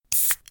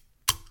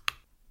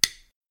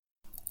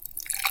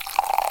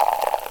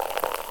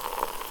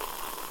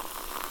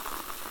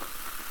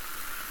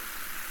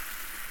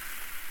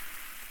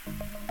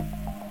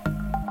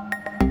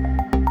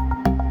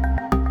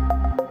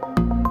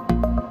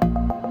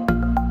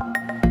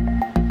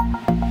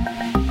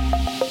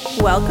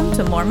Welcome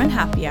to Mormon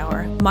Happy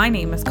Hour. My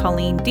name is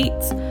Colleen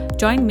Dietz.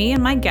 Join me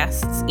and my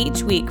guests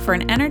each week for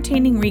an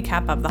entertaining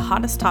recap of the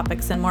hottest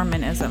topics in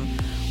Mormonism.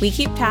 We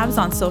keep tabs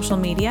on social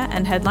media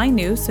and headline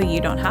news so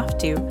you don't have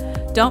to.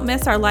 Don't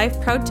miss our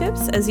life pro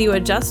tips as you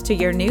adjust to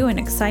your new and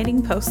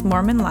exciting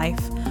post-Mormon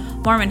life.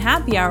 Mormon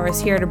Happy Hour is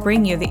here to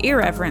bring you the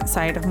irreverent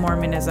side of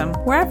Mormonism,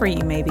 wherever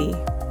you may be.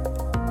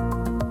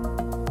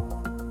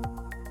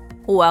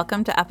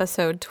 Welcome to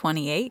episode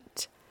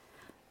 28.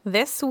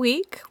 This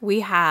week,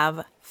 we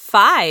have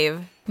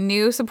 5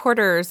 new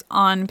supporters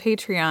on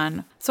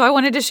Patreon. So I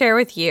wanted to share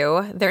with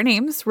you their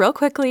names real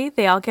quickly.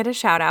 They all get a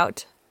shout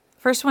out.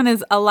 First one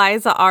is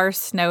Eliza R.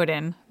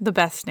 Snowden, the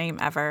best name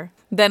ever.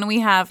 Then we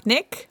have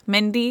Nick,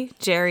 Mindy,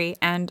 Jerry,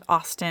 and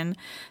Austin.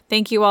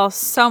 Thank you all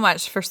so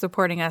much for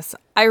supporting us.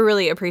 I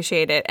really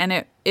appreciate it. And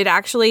it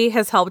actually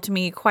has helped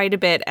me quite a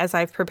bit as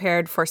I've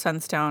prepared for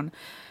Sunstone.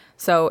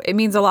 So it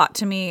means a lot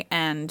to me,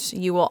 and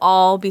you will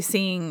all be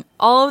seeing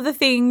all of the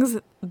things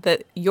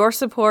that your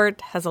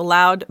support has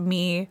allowed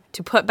me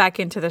to put back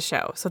into the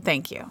show. So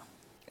thank you.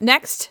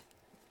 Next,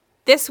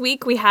 this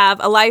week we have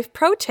a life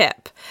pro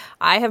tip.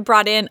 I have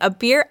brought in a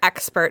beer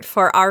expert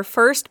for our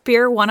first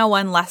Beer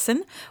 101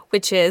 lesson,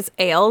 which is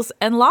ales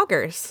and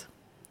lagers.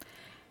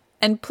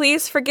 And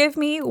please forgive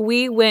me,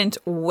 we went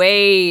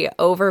way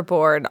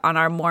overboard on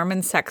our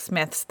Mormon sex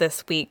myths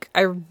this week.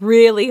 I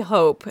really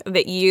hope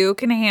that you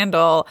can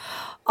handle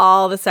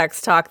all the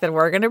sex talk that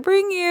we're going to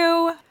bring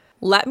you.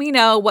 Let me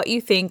know what you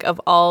think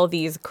of all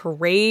these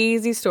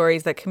crazy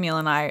stories that Camille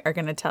and I are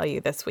going to tell you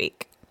this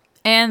week.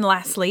 And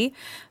lastly,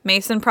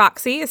 Mason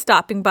Proxy is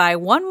stopping by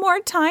one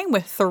more time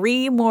with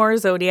 3 more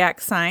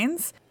zodiac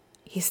signs.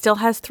 He still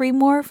has 3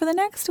 more for the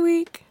next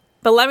week.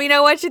 But let me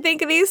know what you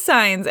think of these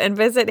signs and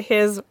visit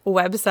his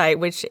website,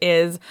 which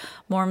is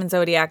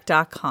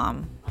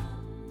mormonzodiac.com.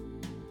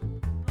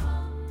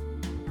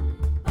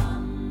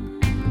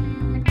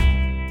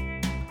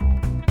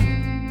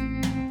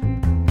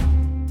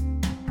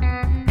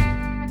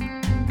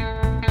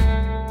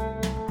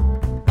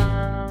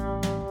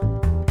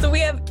 So we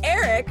have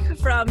Eric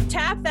from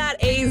Tap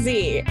That AZ,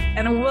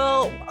 and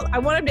I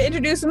want him to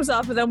introduce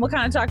himself, and then we'll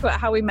kind of talk about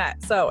how we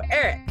met. So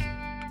Eric.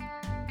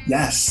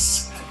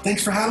 Yes.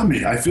 Thanks for having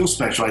me. I feel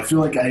special. I feel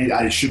like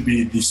I should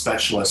be the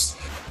specialist,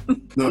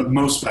 the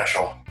most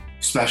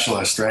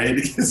specialist, right?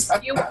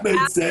 You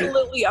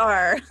absolutely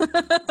are.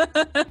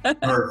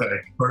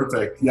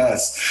 Perfect.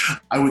 Yes.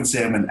 I would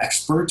say I'm an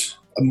expert,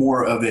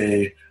 more of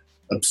a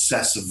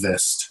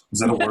obsessivist. Is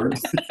that a word?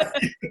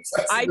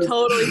 I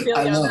totally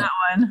feel you on that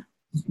one.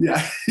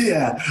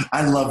 Yeah.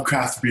 I love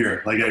craft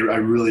beer. Like I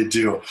really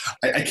do.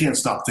 I can't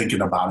stop thinking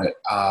about it.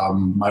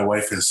 My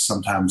wife is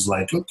sometimes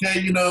like,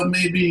 okay,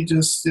 maybe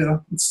just,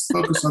 let's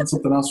focus on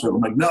something else. I'm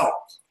like, no,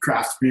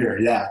 craft beer.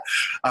 Yeah.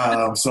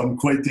 So I'm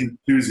quite the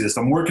enthusiast.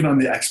 I'm working on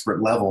the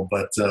expert level,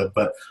 but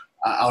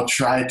I'll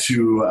try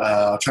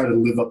to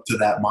live up to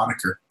that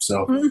moniker.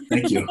 So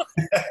thank you.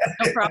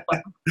 No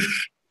problem.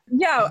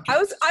 Yeah. I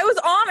was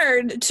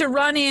honored to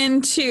run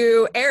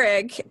into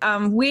Eric.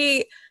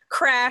 We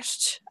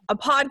crashed a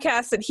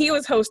podcast that he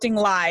was hosting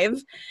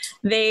live.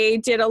 They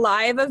did a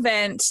live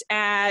event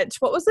at,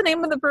 what was the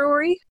name of the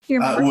brewery? Do you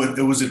remember?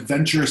 It was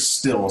Adventurous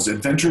Stills.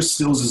 Adventurous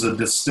Stills is a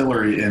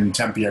distillery in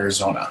Tempe,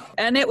 Arizona.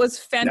 And it was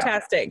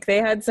fantastic. Yeah. They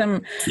had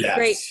some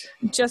great,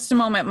 just a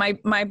moment,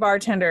 my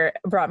bartender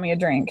brought me a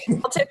drink.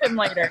 I'll tip him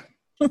later.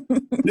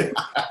 Right.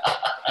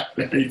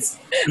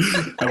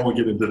 I won't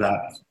get into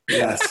that.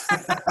 Yes.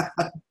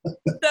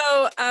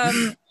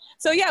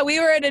 So yeah, we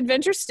were at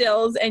Adventure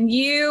Stills, and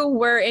you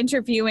were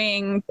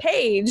interviewing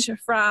Paige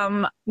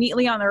from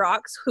Neatly on the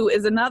Rocks, who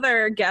is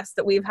another guest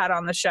that we've had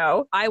on the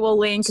show. I will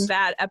link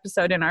that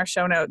episode in our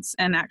show notes,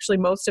 and actually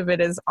most of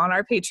it is on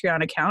our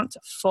Patreon account,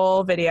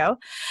 full video.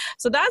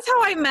 So that's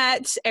how I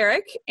met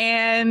Eric,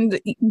 and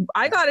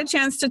I got a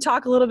chance to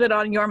talk a little bit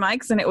on your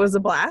mics, and it was a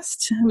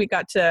blast. I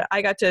got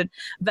to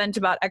vent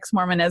about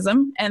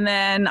ex-Mormonism, and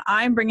then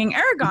I'm bringing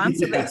Eric on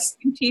so that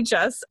he can teach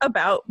us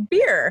about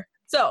beer.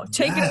 So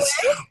take it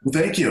away. Well,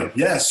 thank you.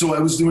 Yeah. So I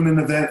was doing an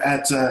event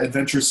at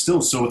Adventure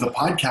Stills. So with the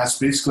podcast,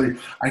 basically,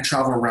 I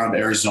travel around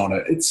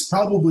Arizona. It's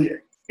probably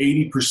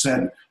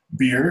 80%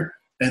 beer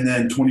and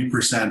then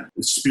 20%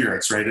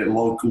 spirits, right? At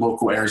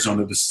local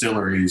Arizona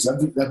distilleries.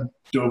 I've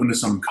dove into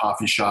some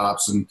coffee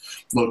shops and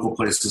local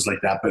places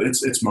like that, but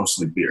it's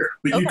mostly beer.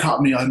 But You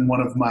caught me on one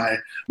of my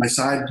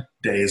side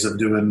days of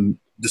doing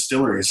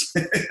distilleries.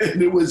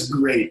 And it was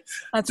great.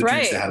 That's the right.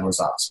 Drinks they had was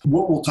awesome.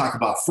 What we'll talk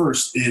about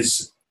first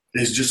is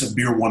just a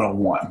beer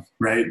 101,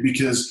 right?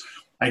 Because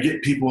I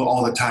get people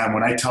all the time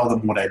when I tell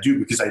them what I do,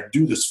 because I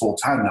do this full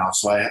time now.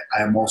 So I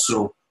am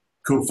also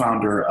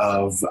co-founder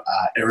of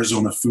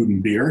Arizona Food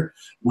and Beer,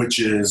 which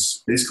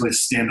is basically a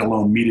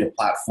standalone media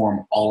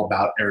platform all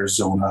about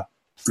Arizona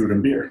food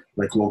and beer,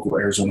 like local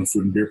Arizona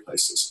food and beer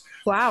places.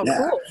 Wow,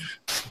 yeah. Cool.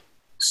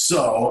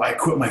 So I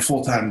quit my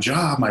full-time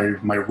job, my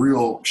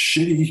real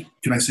shitty,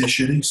 can I say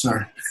shitty?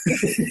 Sorry.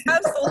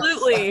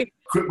 Absolutely.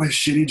 Quit my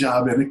shitty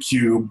job in a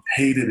cube,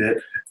 hated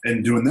it,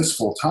 and doing this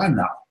full-time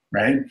now.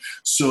 right?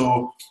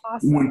 So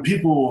Awesome.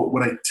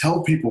 when I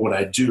tell people what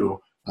I do,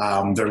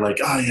 they're like,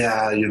 oh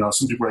yeah,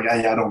 some people are like, oh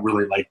yeah, I don't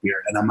really like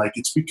beer. And I'm like,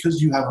 it's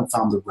because you haven't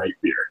found the right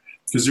beer,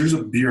 because there's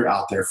a beer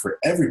out there for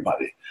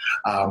everybody.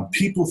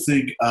 People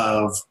think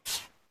of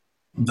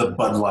the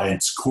Bud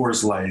Lights,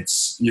 Coors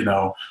Lights,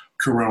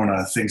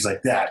 Corona, things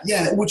like that.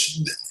 Yeah, which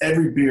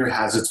every beer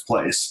has its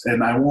place.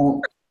 And I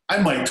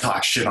might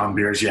talk shit on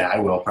beers. Yeah, I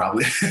will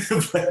probably.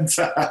 But,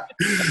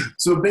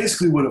 so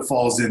basically what it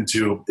falls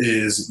into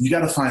is you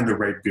got to find the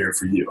right beer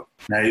for you,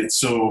 right?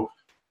 So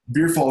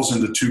beer falls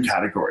into two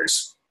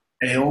categories,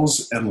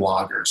 ales and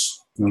lagers.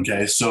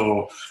 Okay,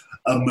 so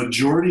a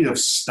majority of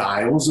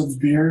styles of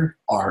beer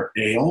are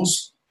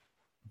ales,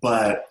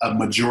 but a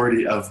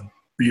majority of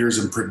beers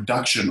in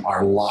production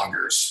are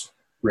lagers,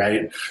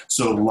 right?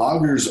 So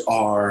lagers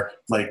are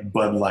like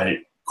Bud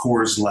Light,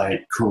 Coors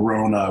Light,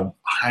 Corona,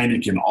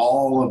 Heineken,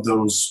 all of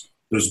those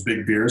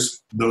big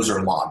beers, those are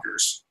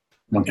lagers,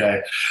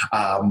 okay?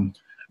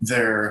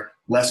 They're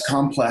less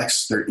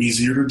complex, they're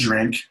easier to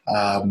drink.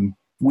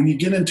 When you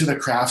get into the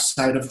craft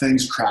side of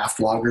things, craft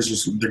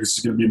lagers, there's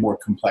going to be more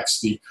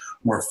complexity,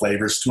 more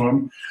flavors to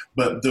them.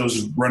 But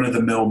those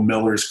run-of-the-mill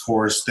Miller's,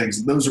 Coors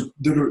things, those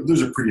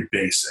are pretty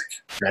basic,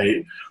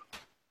 right?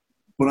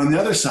 But on the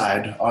other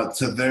side,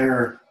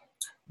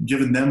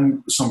 giving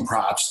them some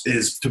props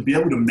is to be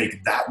able to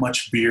make that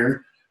much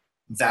beer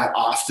that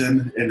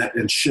often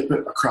and ship it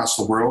across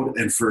the world,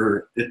 and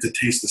for it to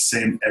taste the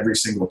same every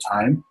single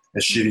time,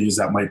 as shitty as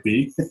that might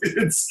be,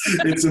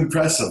 it's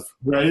impressive,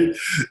 right?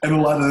 And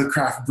a lot of the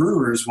craft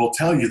brewers will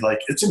tell you, like,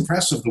 it's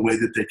impressive the way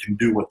that they can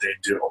do what they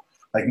do.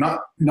 Like,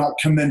 not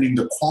commending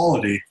the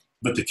quality,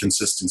 but the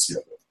consistency of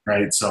it,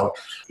 right? So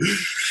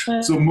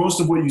most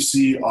of what you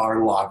see are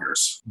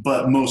lagers,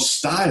 but most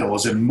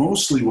styles and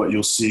mostly what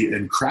you'll see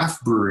in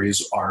craft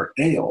breweries are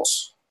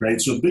ales, right?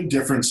 So the big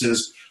difference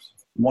is,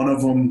 one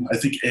of them, I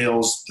think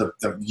ales,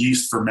 the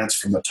yeast ferments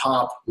from the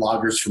top,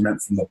 lagers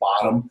ferment from the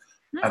bottom.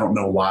 I don't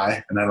know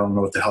why, and I don't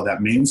know what the hell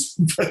that means,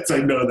 but I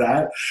know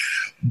that.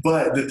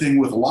 But the thing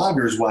with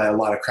lagers, why a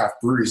lot of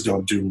craft breweries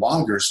don't do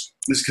lagers,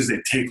 is because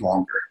they take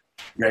longer,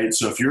 right?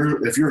 So if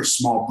you're a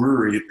small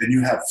brewery and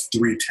you have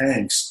 3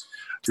 tanks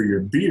for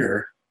your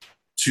beer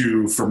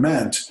to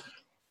ferment,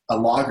 a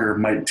lager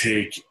might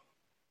take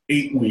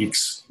 8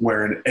 weeks,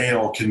 where an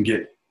ale can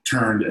get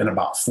turned in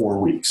about 4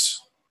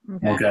 weeks.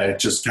 Okay,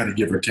 just kind of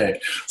give or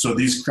take. So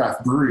these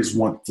craft breweries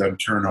want the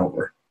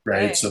turnover,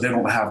 right? So they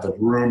don't have the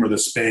room or the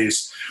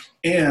space,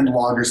 and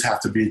lagers have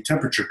to be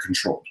temperature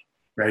controlled,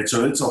 right?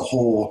 So it's a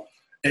whole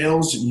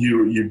ales.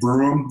 You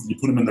brew them, you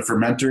put them in the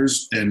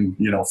fermenters, and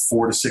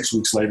 4 to 6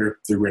 weeks later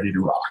they're ready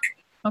to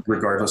rock,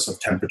 regardless of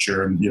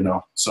temperature, and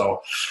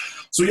So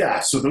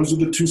yeah, so those are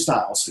the two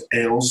styles: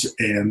 ales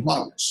and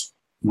lagers.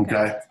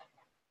 Okay.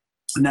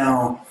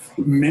 Now,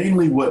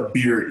 mainly what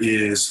beer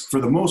is, for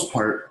the most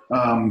part.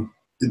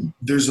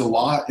 There's a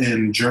law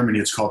in Germany.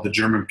 It's called the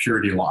German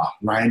Purity Law.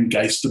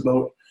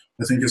 Reingeistergebot,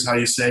 I think is how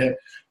you say it.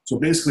 So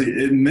basically,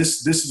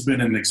 this has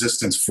been in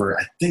existence for,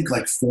 I think,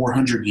 like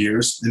 400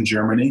 years in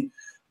Germany,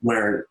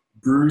 where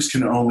breweries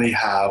can only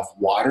have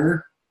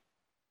water,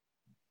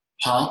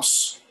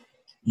 hops,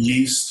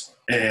 yeast,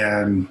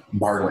 and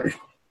barley.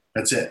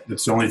 That's it.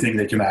 That's the only thing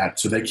they can add.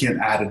 So they can't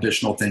add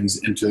additional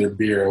things into their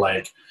beer,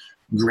 like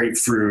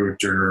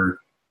grapefruit or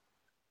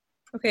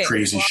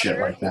crazy shit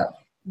like that.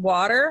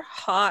 Water,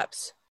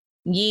 hops,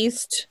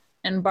 yeast,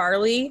 and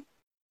barley.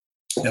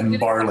 And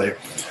barley.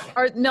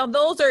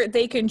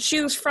 They can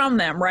choose from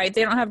them, right?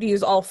 They don't have to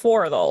use all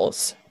 4 of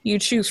those. You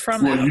choose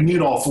from them. Well, you need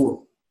all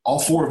 4. All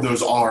 4 of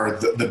those are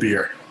the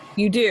beer.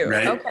 You do,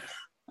 right?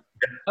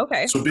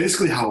 Okay. So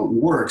basically, how it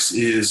works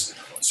is,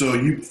 so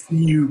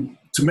you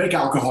to make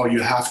alcohol,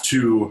 you have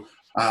to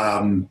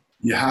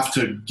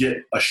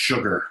get a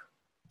sugar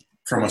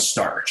from a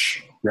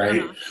starch,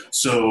 right?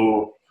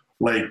 So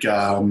like.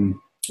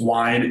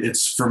 Wine,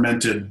 it's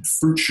fermented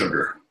fruit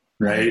sugar,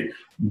 right?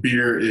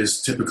 Beer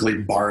is typically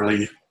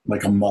barley,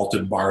 like a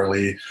malted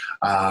barley.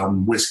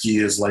 Whiskey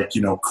is like,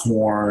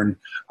 corn.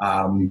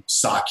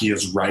 Sake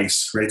is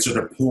rice, right? So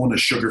they're pulling the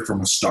sugar from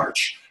a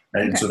starch,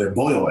 right? And so they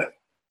boil it,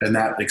 and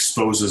that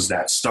exposes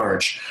that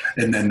starch.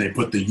 And then they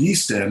put the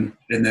yeast in,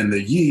 and then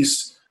the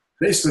yeast,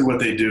 basically what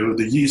they do,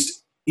 the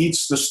yeast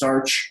eats the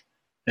starch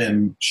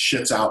and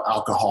shits out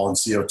alcohol and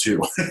CO2,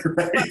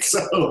 right?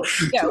 So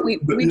we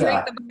drink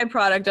the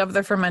byproduct of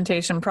the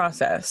fermentation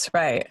process,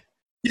 right?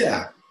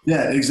 Yeah,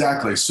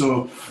 exactly.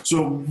 So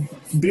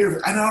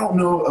beer, and I don't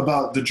know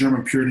about the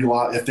German Purity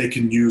Law, if they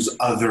can use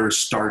other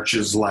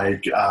starches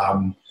like,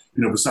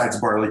 besides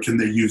barley, can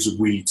they use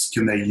wheat?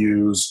 Can they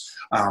use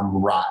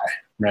rye,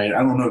 right?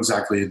 I don't know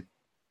exactly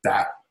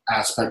that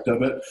aspect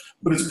of it,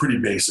 but it's pretty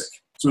basic.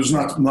 So there's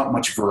not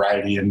much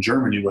variety in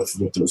Germany with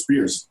those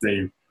beers.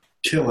 They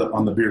kill it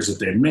on the beers that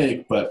they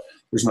make, but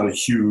there's not a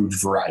huge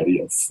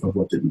variety of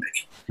what they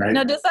make, right?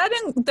 Now, does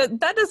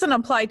that doesn't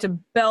apply to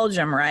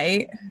Belgium,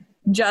 right?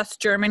 Just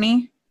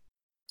Germany?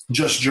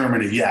 Just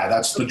Germany, yeah.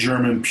 That's the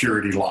German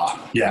purity law.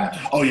 Yeah.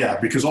 Oh, yeah.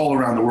 Because all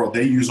around the world,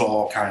 they use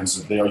all kinds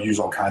of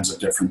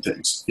different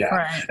things. Yeah.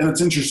 Right. And it's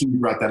interesting you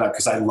brought that up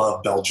because I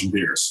love Belgian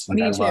beers. Like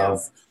Me too.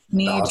 love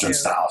Me Belgian too.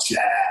 styles.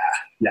 Yeah.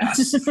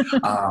 Yes.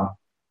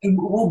 And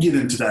we'll get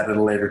into that at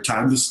a later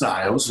time. The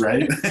styles,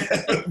 right?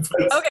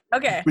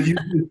 Okay. But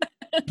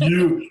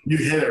you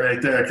hit it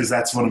right there because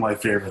that's one of my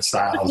favorite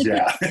styles.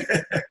 Yeah.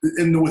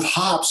 And with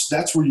hops,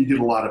 that's where you get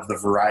a lot of the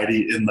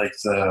variety in like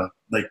the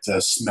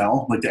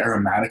smell, like the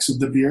aromatics of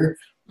the beer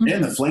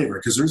and the flavor.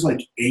 Because there's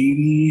like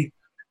 80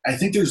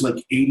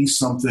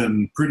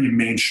 something pretty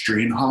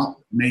mainstream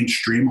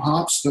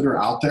hops that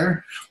are out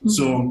there. Mm-hmm.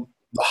 So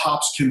the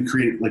hops can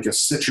create like a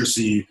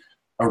citrusy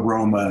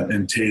aroma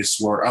and taste,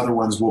 where other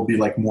ones will be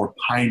like more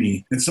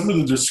piney. And some of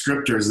the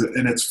descriptors,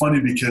 and it's funny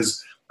because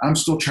I'm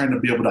still trying to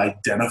be able to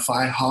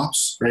identify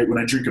hops, right? When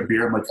I drink a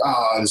beer, I'm like,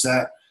 is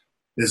that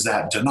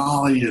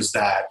Denali? Is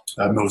that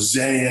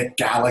Mosaic,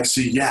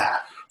 Galaxy? Yeah.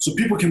 So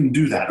people can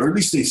do that, or at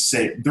least they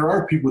say. There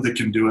are people that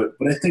can do it,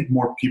 but I think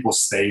more people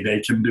say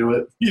they can do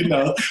it. You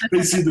know,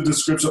 they see the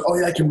description, oh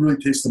yeah, I can really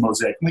taste the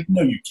Mosaic. I'm like,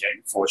 no, you can't,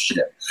 you're full of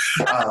shit.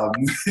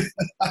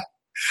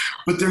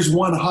 But there's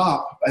one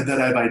hop that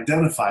I've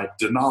identified,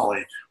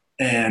 Denali,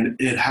 and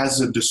it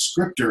has a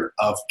descriptor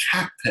of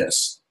cat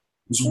piss.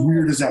 As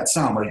weird as that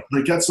sound,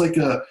 like that's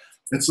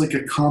it's like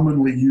a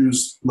commonly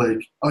used, like,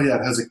 oh yeah,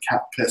 it has a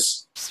cat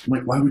piss. I'm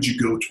like, why would you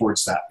go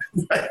towards that?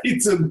 Right?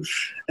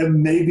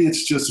 And maybe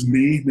it's just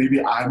me.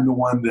 Maybe I'm the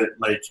one that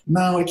like,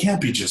 no, it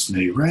can't be just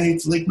me, right?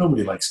 Like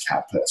nobody likes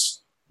cat piss,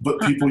 but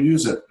people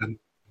use it in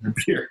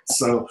beer.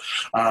 So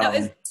now,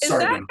 is that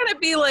going to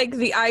be like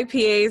the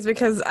IPAs?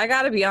 Because I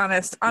got to be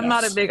honest, I'm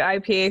not a big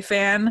IPA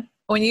fan.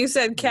 When you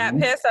said cat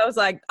piss, I was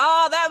like,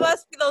 oh, that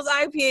must be those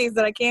IPAs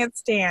that I can't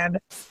stand.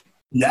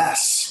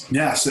 Yes.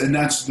 And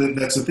that's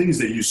the thing, is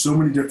they use so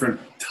many different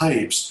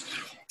types.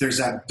 There's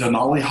that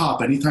Denali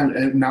hop. Anytime,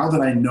 and now that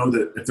I know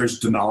that if there's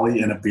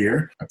Denali in a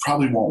beer, I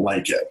probably won't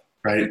like it,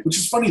 right? Which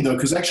is funny though,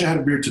 because I actually had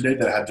a beer today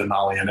that had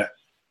Denali in it,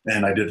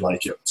 and I did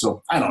like it.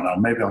 So I don't know.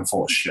 Maybe I'm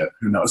full of shit.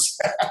 Who knows?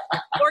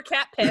 Or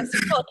cat piss.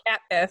 Or cat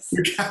piss.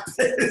 Or cat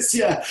piss.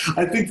 Yeah.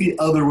 I think the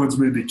other ones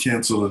maybe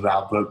canceled it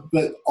out.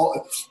 But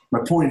my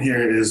point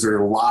here is there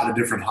are a lot of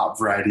different hop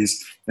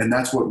varieties, and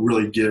that's what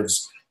really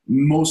gives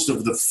most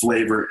of the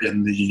flavor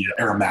in the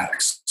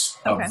aromatics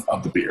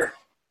of the beer.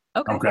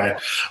 Okay.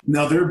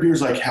 Now there are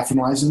beers like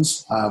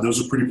Hefeweizens.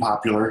 Those are pretty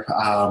popular.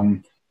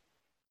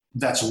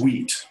 That's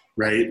wheat,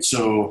 right?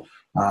 So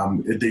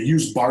they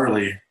use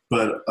barley,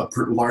 but a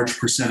large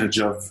percentage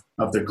of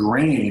the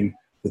grain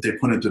that they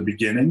put at the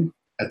beginning,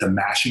 at the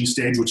mashing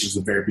stage, which is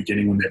the very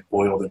beginning when they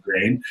boil the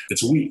grain,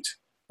 it's wheat,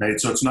 right?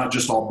 So it's not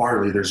just all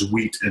barley. There's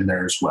wheat in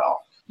there as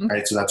well,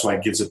 right? So that's why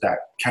it gives it that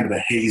kind of a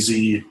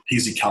hazy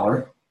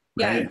color.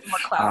 Right? Yeah, more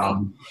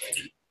cloudy.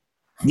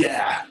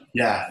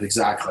 Yeah,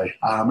 exactly.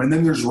 And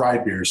then there's rye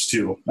beers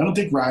too. I don't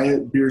think rye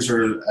beers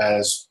are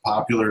as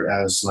popular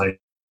as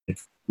like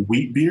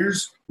wheat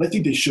beers, but I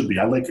think they should be.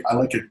 I like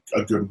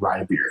a good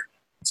rye beer.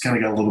 It's kind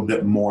of got a little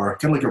bit more,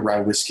 kind of like a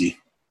rye whiskey.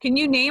 Can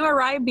you name a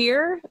rye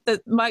beer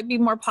that might be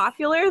more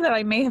popular that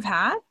I may have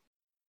had?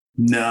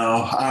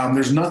 No,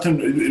 there's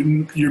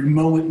nothing. You're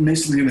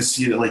mostly going to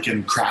see it like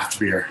in craft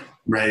beer.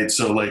 Right,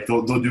 so like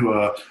they'll do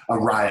a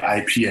rye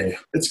IPA.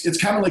 It's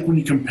kind of like when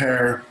you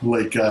compare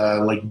like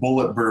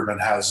Bullet Bourbon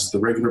has the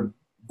regular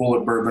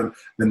Bullet Bourbon,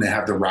 then they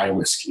have the rye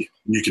whiskey.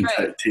 You can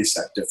taste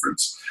that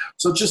difference.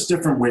 So just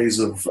different ways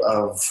of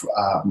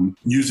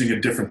using a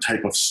different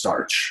type of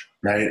starch,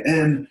 right?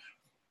 And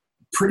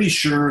pretty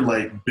sure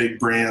like big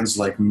brands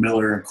like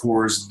Miller and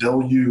Coors,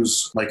 they'll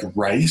use like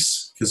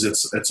rice because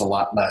it's a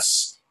lot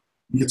less.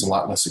 It's a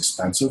lot less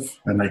expensive,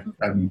 and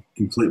I'm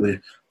completely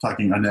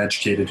talking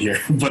uneducated here,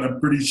 but I'm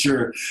pretty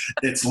sure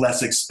it's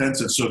less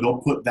expensive. So they'll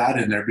put that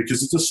in there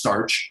because it's a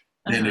starch,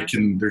 and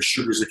there's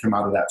sugars that come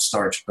out of that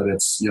starch. But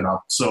it's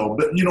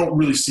but you don't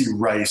really see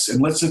rice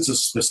unless it's a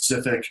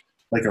specific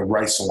like a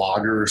rice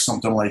lager or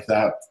something like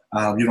that.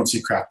 You don't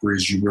see craft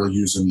breweries really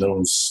using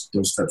those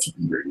types of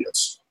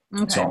ingredients.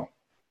 Okay.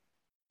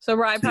 So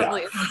rye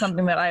probably isn't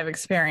something that I've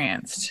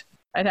experienced.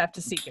 I'd have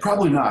to seek it.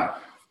 Probably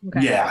not.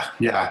 Okay.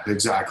 Yeah,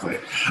 exactly.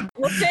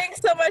 Well,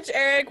 thanks so much,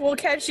 Eric. We'll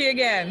catch you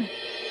again.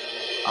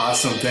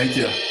 Awesome. Thank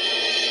you.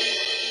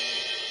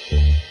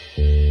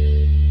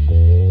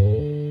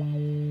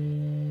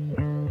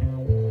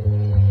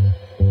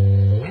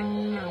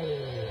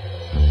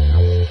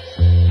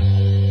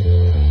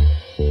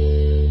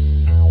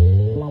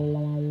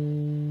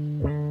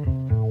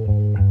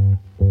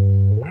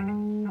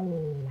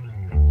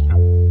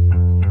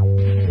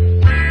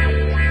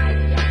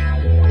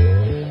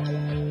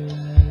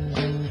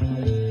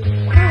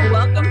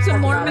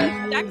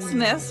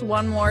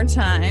 One more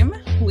time,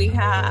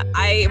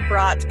 I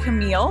brought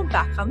Camille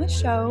back on the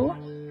show.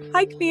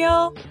 Hi,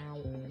 Camille.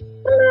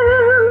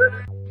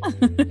 Hello.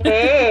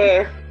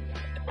 Hey.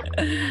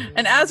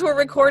 And as we're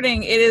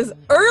recording, it is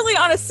early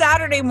on a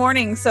Saturday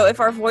morning, so if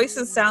our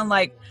voices sound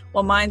like,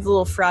 well, mine's a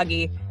little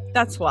froggy,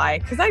 that's why,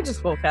 because I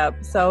just woke up.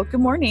 So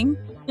good morning.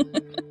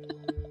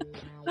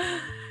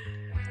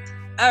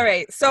 All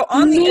right. So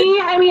on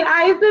the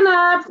I've been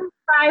up since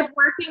 5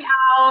 working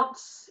out.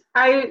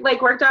 I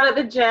worked out at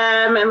the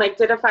gym and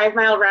did a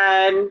 5-mile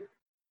run.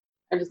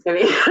 I'm just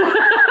kidding.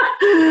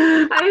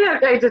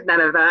 I did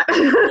none of that.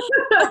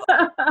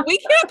 we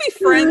can't be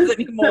friends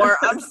anymore.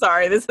 I'm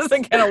sorry. This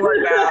isn't going to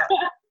work out.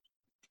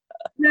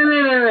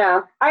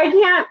 No. I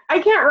can't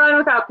run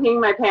without peeing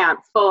my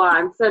pants full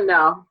on. So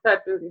no,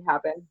 that doesn't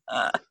happen.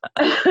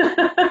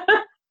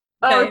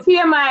 Oh,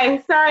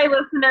 TMI. Sorry,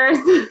 listeners.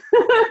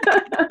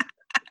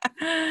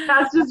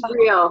 That's just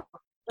real.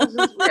 That's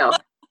just real.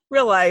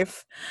 Real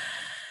life.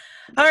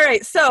 All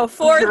right. So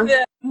for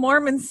the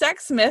Mormon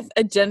sex myth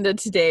agenda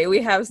today,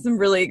 we have some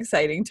really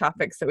exciting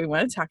topics that we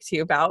want to talk to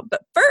you about.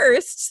 But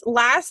first,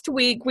 last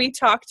week we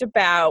told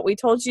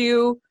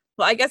you,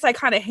 well, I guess I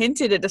kind of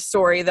hinted at a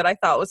story that I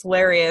thought was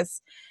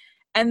hilarious.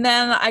 And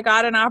then I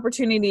got an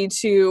opportunity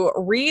to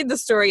read the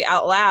story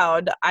out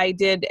loud. I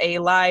did a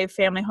live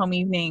family home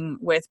evening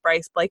with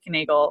Bryce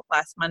Blakenagel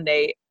last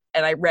Monday,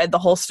 and I read the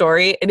whole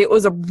story, and it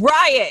was a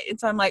riot. And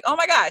so I'm like, oh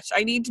my gosh,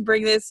 I need to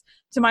bring this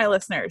to my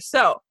listeners.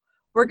 So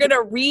we're going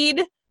to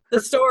read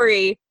the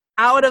story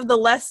out of the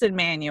lesson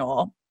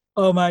manual.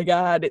 Oh my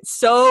God, it's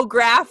so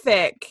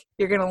graphic.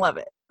 You're going to love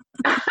it.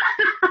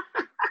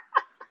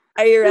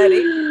 Are you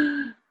ready?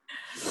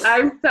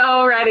 I'm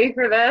so ready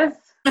for this.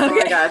 Okay. Oh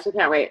my gosh, I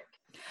can't wait.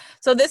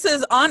 So this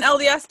is on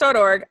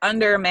LDS.org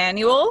under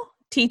Manual,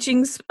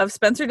 Teachings of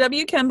Spencer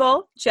W.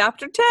 Kimball,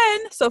 Chapter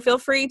 10. So feel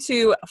free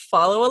to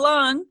follow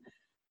along.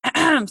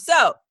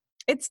 So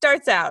it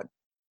starts out.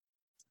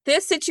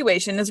 This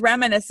situation is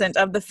reminiscent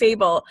of the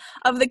fable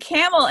of the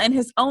camel and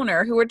his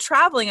owner who were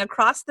traveling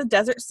across the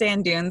desert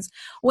sand dunes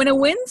when a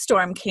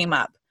windstorm came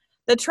up.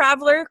 The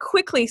traveler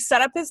quickly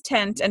set up his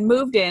tent and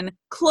moved in,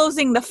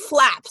 closing the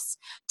flaps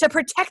to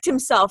protect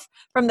himself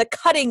from the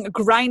cutting,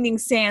 grinding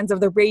sands of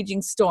the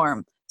raging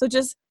storm. So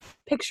just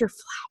picture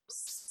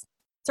flaps.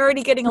 It's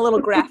already getting a little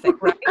graphic,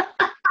 right?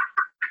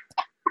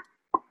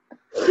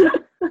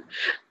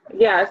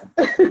 Yes.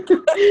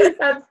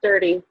 That's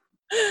dirty.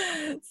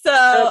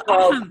 So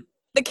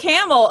the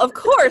camel, of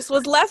course,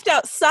 was left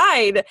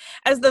outside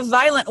as the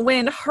violent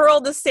wind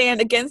hurled the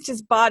sand against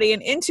his body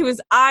and into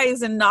his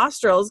eyes and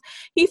nostrils.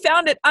 He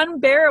found it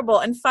unbearable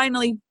and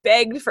finally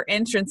begged for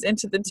entrance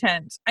into the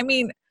tent. I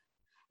mean,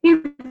 he's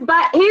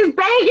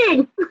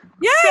begging.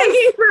 Yes.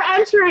 Begging for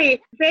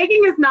entry.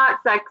 Begging is not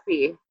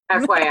sexy,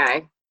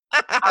 FYI.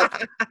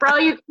 For all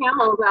you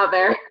camels out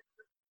there,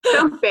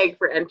 don't beg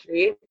for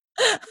entry.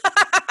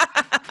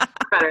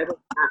 Better than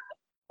that.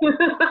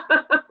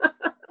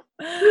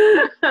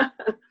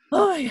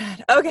 Oh my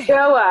God. Okay.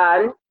 Go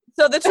on.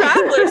 So the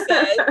traveler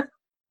said,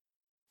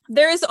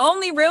 there is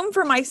only room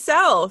for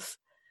myself,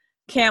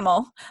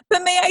 camel,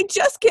 but may I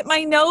just get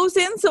my nose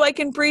in so I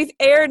can breathe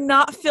air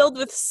not filled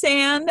with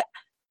sand?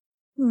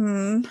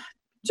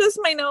 Just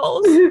my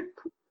nose.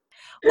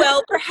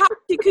 Well, perhaps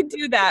you could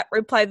do that,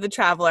 replied the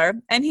traveler.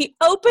 And he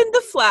opened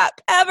the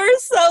flap ever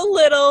so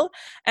little,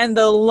 and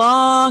the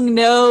long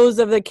nose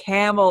of the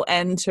camel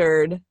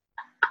entered.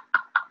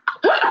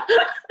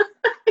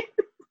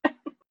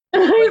 He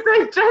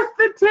said just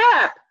the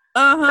tip.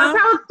 That's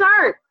how it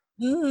starts.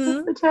 Mm-hmm.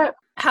 Just the tip.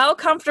 How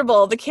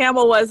comfortable the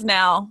camel was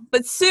now.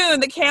 But soon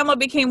the camel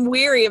became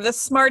weary of the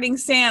smarting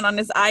sand on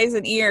his eyes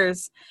and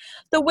ears.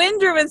 The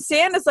wind-driven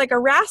sand is like a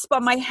rasp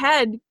on my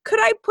head. Could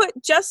I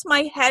put just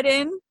my head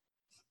in?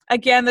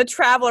 Again, the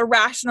traveler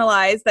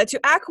rationalized that to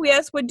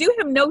acquiesce would do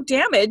him no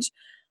damage,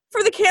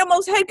 for the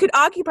camel's head could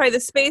occupy the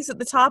space at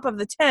the top of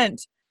the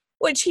tent,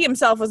 which he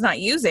himself was not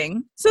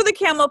using. So the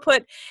camel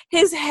put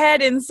his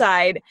head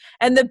inside,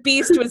 and the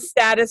beast was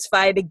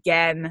satisfied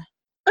again.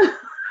 The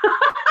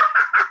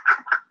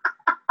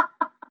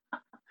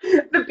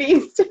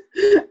beast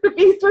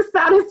was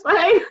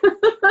satisfied.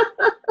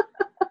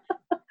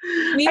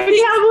 I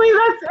can't believe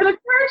that's in a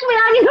church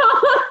manual.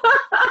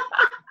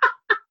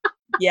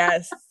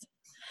 Yes.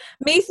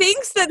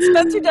 Methinks that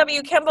Spencer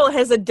W. Kimball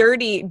has a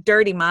dirty,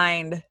 dirty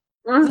mind.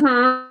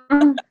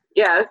 Mm-hmm.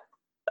 Yes.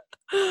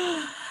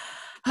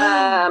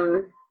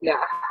 Yeah.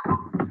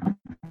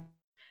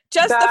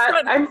 Just the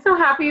front. I'm so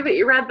happy that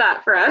you read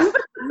that for us.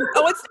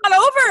 Oh, it's not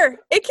over.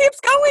 It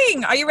keeps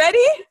going. Are you ready?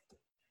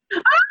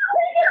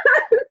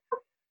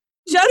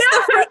 Just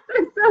the front.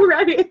 I'm so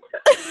ready.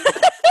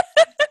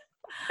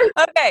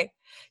 Okay.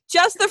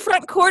 Just the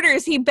front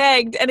quarters, he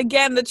begged, and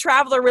again the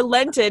traveler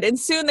relented, and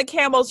soon the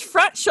camel's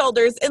front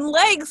shoulders and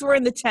legs were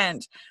in the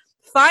tent.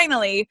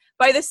 Finally,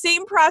 by the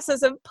same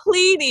process of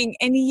pleading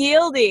and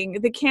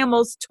yielding the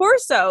camel's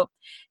torso,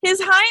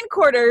 his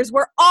hindquarters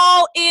were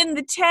all in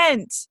the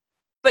tent.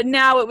 But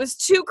now it was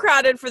too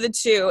crowded for the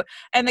two,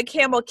 and the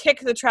camel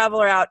kicked the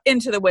traveler out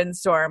into the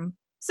windstorm.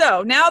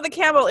 So now the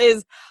camel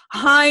is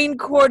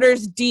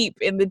hindquarters deep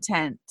in the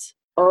tent.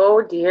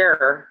 Oh,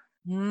 dear.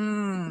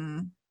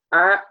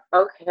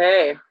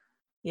 Okay.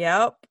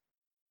 Yep.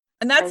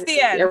 And that's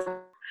the end.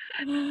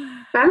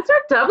 Spencer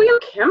W.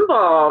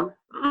 Kimball.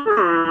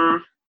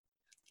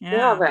 Yeah.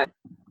 Love it.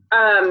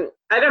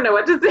 I don't know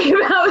what to say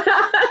about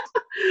that.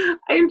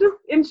 I'm just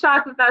in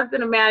shock that that's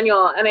in a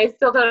manual, and I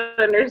still don't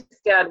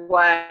understand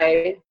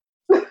why.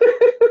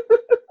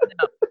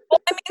 Well,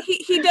 I mean,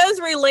 he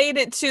does relate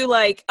it to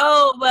like,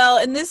 oh, well,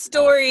 in this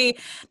story,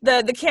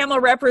 the camel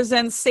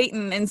represents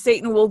Satan, and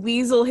Satan will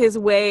weasel his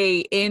way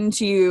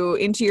into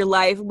your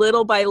life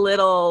little by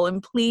little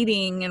and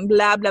pleading and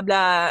blah, blah,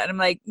 blah. And I'm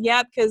like,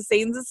 yeah, because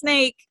Satan's a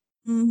snake.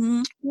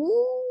 Mm-hmm.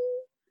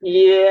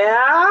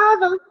 Yeah,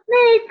 those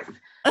snakes.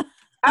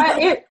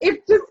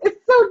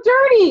 It's so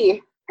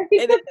dirty. I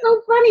think that's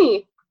so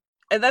funny.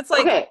 And that's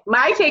like, okay,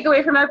 my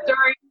takeaway from that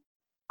story,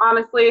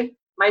 honestly,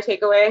 my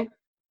takeaway,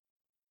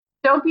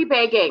 don't be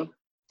begging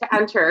to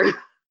enter.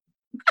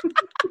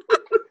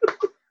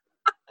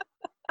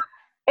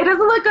 It doesn't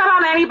look good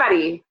on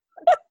anybody.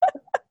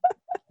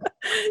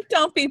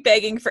 Don't be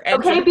begging for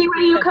entry. Okay,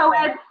 BYU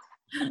co-ed,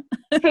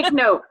 take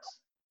note.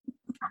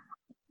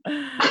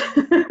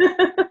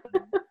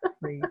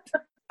 Great.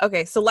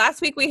 Okay, so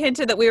last week we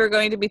hinted that we were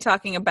going to be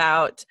talking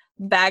about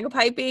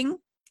bagpiping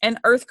and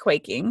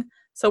earthquaking.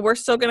 So we're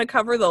still going to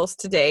cover those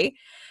today.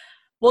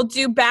 We'll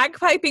do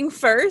bagpiping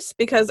first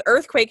because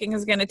earthquaking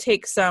is going to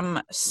take some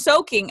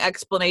soaking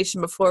explanation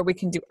before we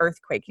can do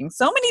earthquaking.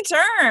 So many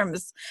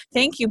terms.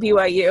 Thank you,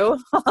 BYU.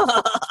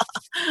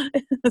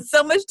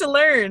 So much to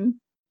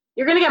learn.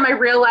 You're going to get my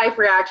real life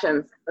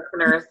reactions,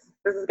 listeners.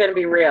 This is going to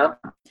be real.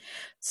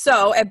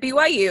 So at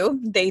BYU,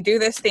 they do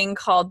this thing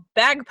called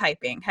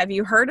bagpiping. Have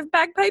you heard of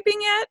bagpiping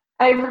yet?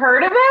 I've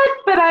heard of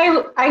it, but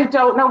I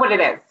don't know what it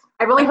is.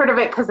 I've only heard of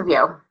it because of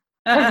you.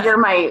 Because you're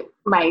my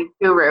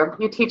guru.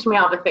 You teach me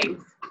all the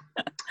things.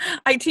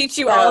 I teach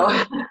you all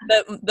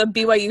the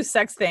BYU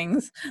sex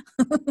things.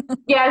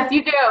 Yes,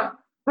 you do.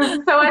 This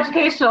is so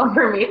educational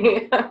for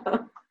me.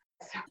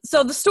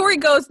 So the story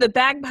goes that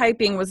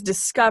bagpiping was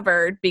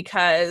discovered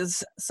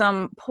because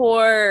some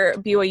poor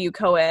BYU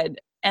co-ed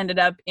ended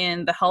up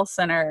in the health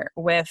center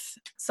with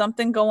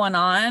something going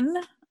on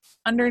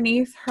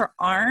underneath her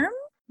arm.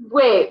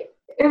 Wait,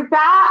 is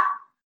that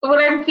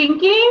what I'm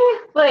thinking?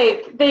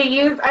 Like they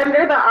use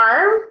under the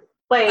arm?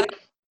 Like,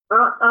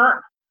 Uh-huh.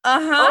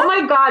 Oh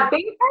my God,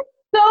 they are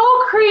so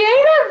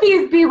creative,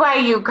 these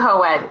BYU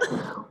co-eds.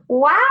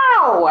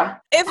 Wow.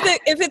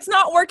 If it's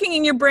not working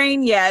in your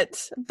brain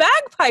yet,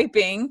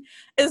 bagpiping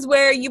is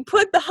where you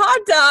put the hot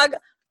dog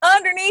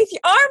underneath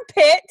your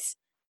armpit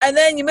and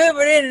then you move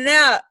it in and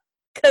out.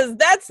 Because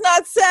that's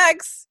not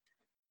sex.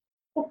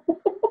 I'm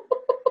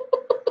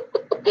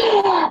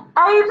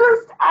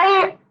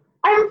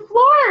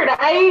floored.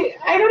 I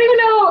don't even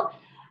know.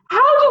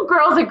 How do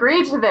girls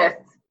agree to this?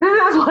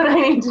 This is what I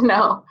need to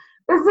know.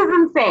 This is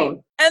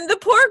insane. And the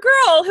poor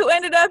girl who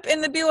ended up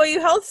in the BYU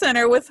Health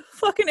Center with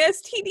fucking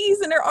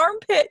STDs in her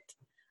armpit.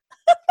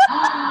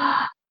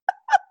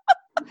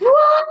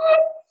 What?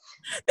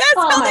 That's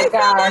how they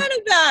found out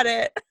about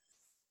it.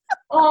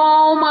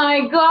 Oh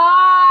my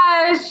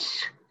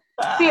gosh.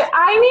 See,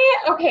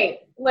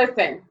 okay,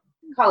 listen,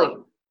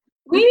 Colleen,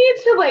 we need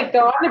to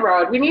go on the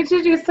road. We need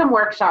to do some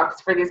workshops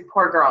for these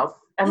poor girls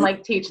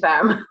and teach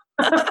them.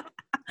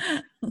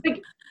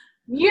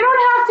 You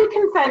don't have to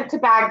consent to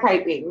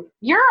bagpiping.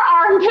 Your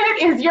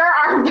armpit is your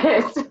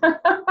armpit.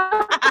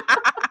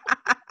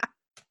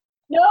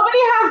 Nobody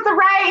has the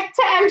right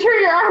to enter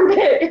your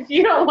armpit if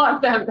you don't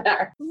want them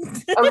there.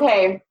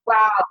 Okay,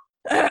 wow.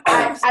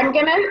 I'm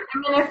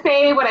gonna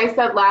say what I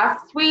said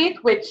last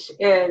week, which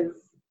is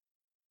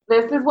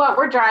this is what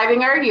we're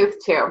driving our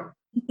youth to.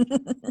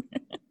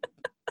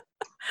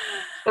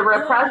 The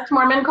repressed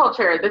Mormon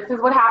culture. This is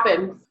what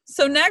happens.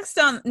 So next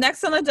on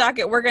the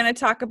docket, we're going to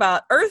talk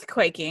about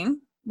earthquaking,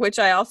 which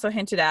I also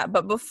hinted at.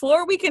 But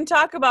before we can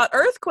talk about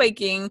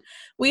earthquaking,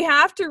 we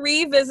have to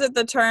revisit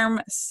the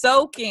term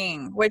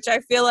soaking, which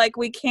I feel like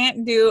we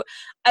can't do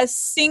a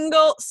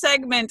single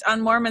segment on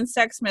Mormon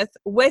sex myth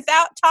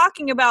without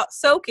talking about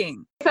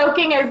soaking.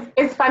 Soaking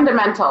is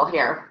fundamental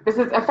here. This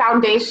is a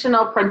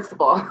foundational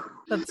principle.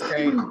 That's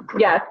great.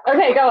 Yes.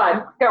 Okay, go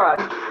on.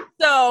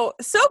 So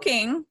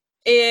soaking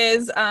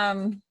is,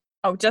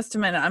 just a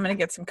minute. I'm going to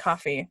get some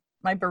coffee.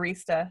 My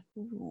barista.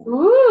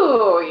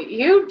 Ooh,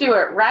 you do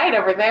it right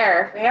over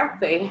there.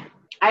 Fancy.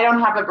 I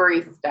don't have a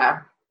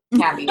barista,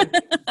 Candy.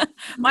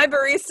 My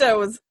barista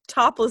was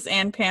topless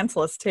and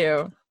pantsless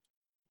too.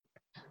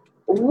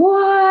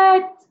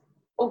 What?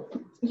 Oh,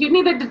 you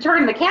needed to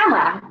turn the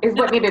camera is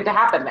what needed to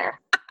happen there.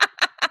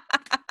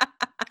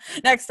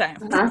 Next time.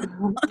 Uh-huh.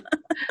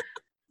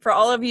 For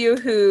all of you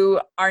who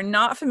are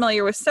not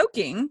familiar with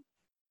soaking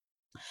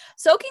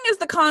is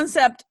the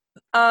concept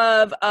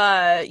of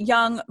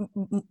young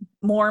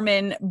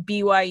Mormon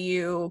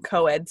BYU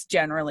co-eds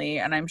generally,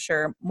 and I'm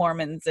sure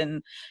Mormons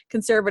and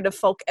conservative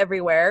folk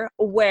everywhere,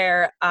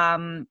 where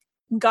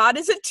God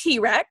is a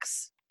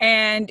T-Rex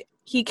and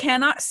he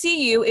cannot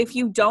see you if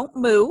you don't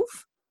move.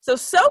 So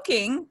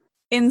soaking,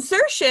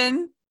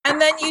 insertion, and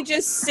then you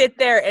just sit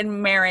there and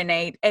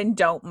marinate and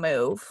don't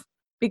move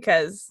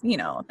because,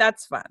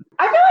 that's fun.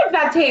 I feel like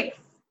that takes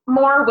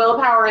more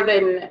willpower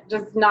than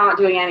just not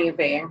doing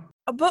anything.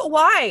 But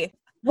why?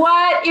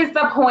 What is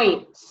the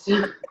point?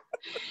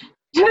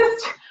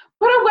 Just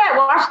Put a wet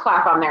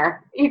washcloth on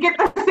there. You get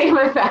the same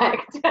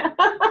effect.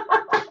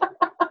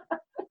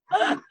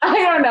 I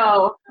don't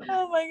know.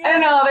 Oh my God. I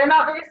don't know. They're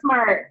not very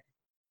smart.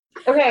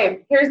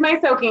 Okay, here's my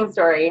soaking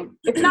story.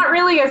 It's not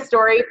really a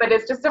story, but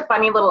it's just a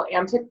funny little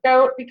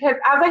anecdote because,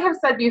 as I have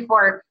said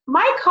before,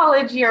 my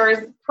college years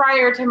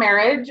prior to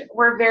marriage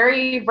were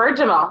very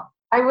virginal.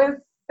 I was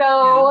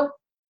so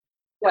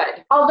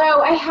good.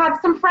 Although I had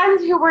some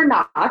friends who were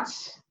not.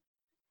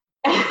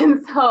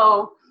 And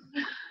so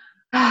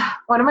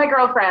one of my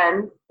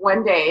girlfriends,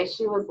 one day,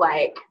 she was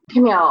like,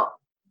 Camille,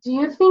 do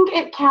you think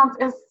it counts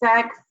as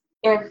sex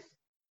if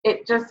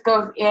it just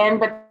goes in,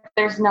 but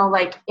there's no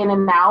like in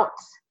and out?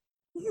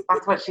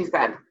 That's what she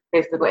said,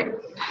 basically.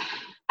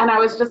 And I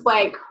was just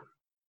like,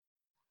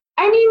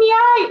 I mean,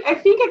 yeah, I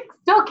think it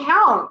still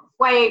counts.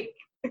 Like,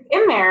 it's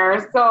in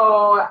there.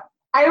 So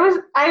I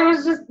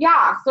was just,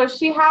 yeah. So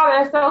she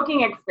had a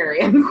soaking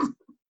experience.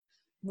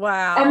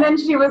 Wow. And then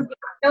she was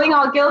feeling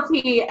all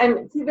guilty.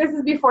 And see, this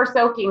is before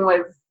soaking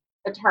was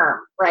a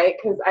term, right?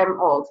 Because I'm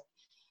old.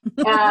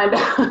 And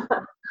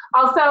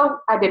also,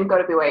 I didn't go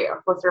to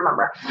BYU, let's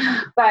remember.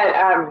 But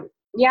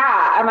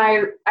yeah, and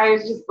I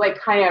was just like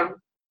kind of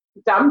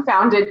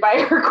dumbfounded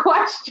by her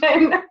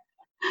question.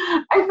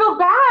 I feel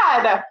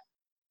bad.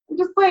 I'm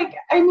just like,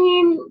 I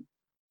mean,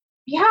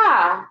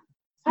 yeah,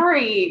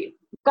 sorry.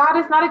 God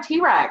is not a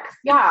T-Rex.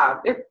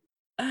 Yeah.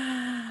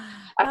 I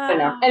don't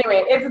know.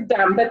 Anyway, it's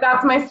dumb, but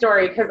that's my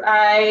story because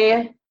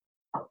I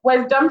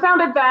was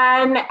dumbfounded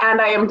then and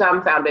I am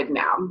dumbfounded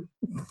now.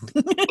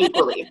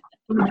 Equally.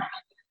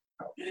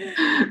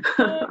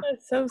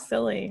 That's so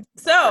silly.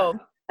 So,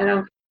 I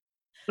know.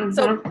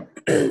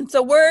 Mm-hmm.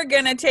 so we're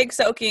going to take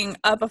soaking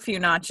up a few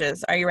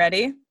notches. Are you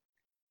ready?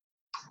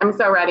 I'm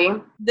so ready.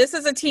 This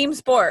is a team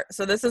sport,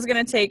 so this is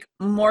going to take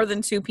more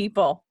than 2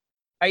 people.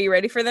 Are you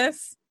ready for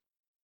this?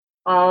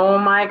 Oh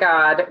my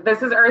God.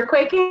 This is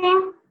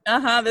earthquaking?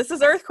 This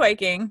is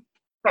earthquaking.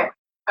 Okay.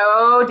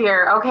 Oh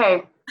dear.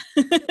 Okay.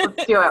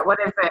 Let's do it. What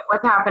is it?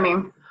 What's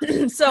happening?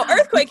 So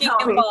earthquaking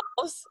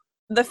involves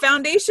the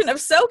foundation of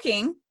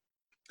soaking,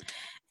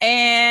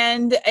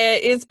 and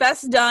it is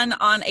best done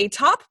on a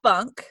top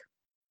bunk,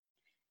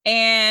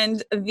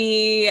 and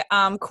the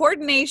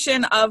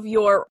coordination of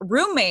your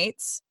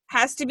roommates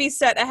has to be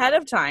set ahead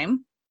of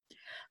time.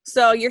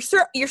 So you're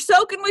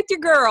soaking with your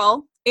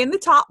girl in the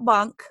top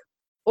bunk,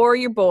 or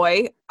your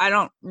boy. I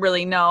don't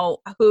really know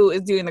who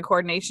is doing the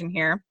coordination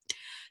here.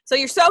 So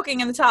you're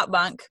soaking in the top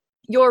bunk.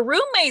 Your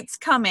roommates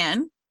come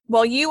in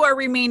while you are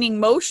remaining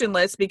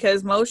motionless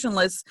because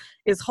motionless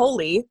is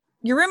holy.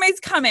 Your roommates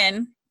come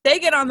in. They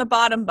get on the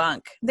bottom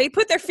bunk. They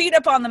put their feet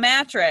up on the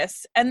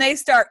mattress and they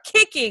start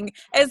kicking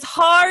as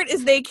hard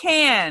as they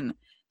can.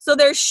 So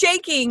they're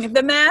shaking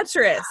the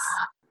mattress.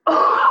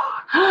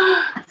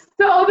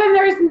 So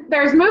then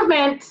there's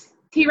movement.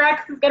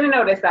 T-Rex is going to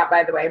notice that,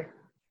 by the way.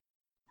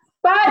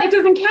 But it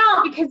doesn't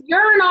count because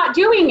you're not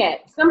doing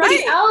it.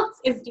 Somebody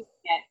else is doing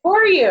it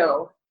for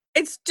you.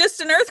 It's just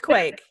an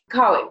earthquake.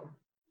 Colleen.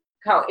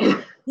 Is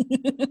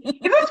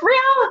this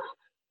real?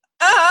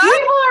 Uh-huh.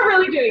 People are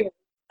really doing it.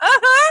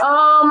 Uh-huh.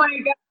 Oh my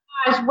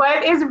gosh,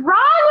 what is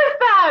wrong with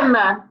them?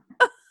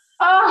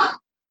 Oh,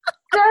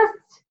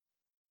 just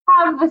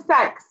have the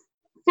sex.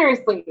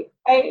 Seriously.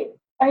 I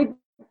have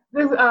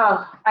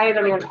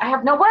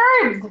no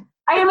words.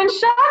 I am in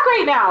shock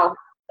right now.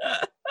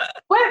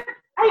 What?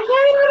 I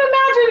can't even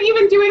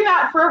imagine doing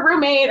that for a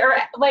roommate or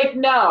like,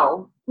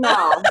 no, you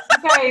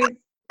guys,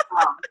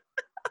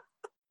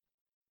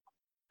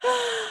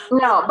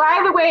 no.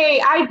 By the way,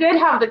 I did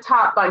have the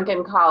top bunk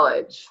in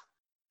college.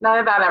 None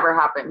of that ever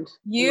happened.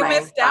 You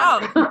missed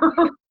out.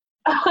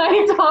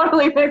 I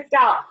totally missed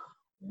out.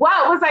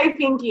 What was I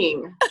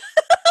thinking?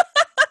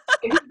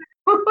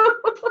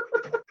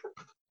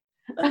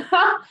 How have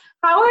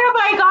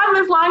I gone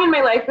this long in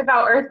my life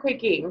without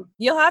earthquaking?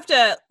 You'll have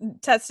to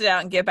test it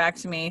out and get back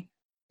to me.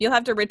 You'll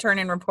have to return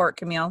and report,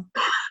 Camille.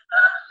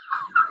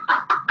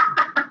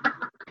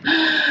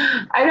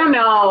 I don't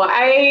know.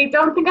 I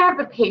don't think I have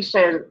the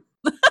patience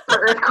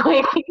for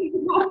earthquaking.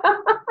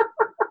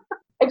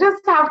 I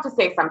just have to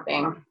say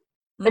something.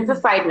 Mm-hmm. It's a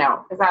side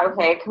note. Is that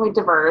okay? Can we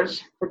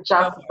diverge for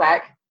just a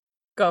sec?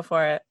 Go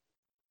for it.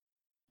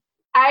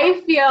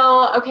 I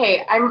feel,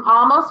 okay, I'm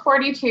almost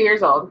 42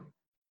 years old.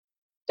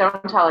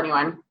 Don't tell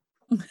anyone.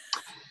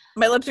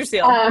 My lips are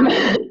sealed.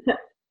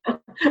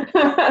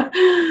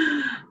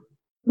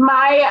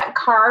 My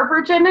car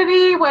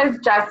virginity was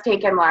just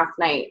taken last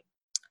night.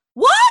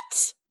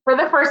 What? For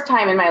the first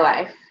time in my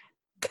life.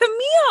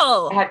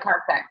 Camille! I had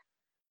car sex.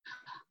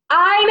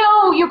 I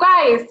know, you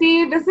guys.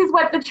 See, this is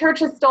what the church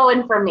has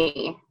stolen from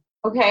me.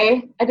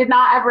 Okay? I did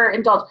not ever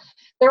indulge.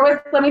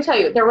 Let me tell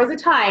you, there was a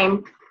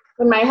time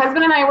when my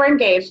husband and I were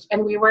engaged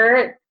and we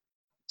were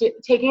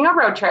taking a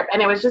road trip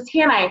and it was just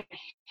he and I.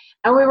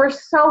 And we were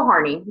so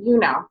horny. You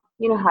know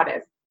how it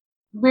is.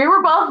 We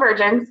were both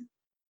virgins.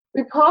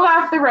 We pulled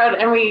off the road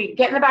and we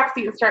get in the back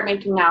seat and start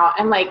making out.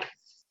 And like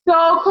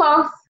so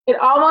close. It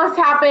almost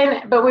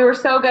happened, but we were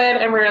so good.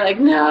 And we were like,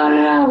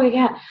 no, we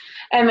can't.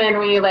 And then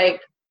we like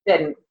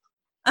didn't.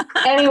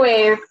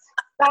 Anyways,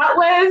 that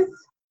was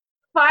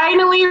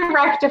finally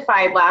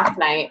rectified last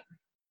night.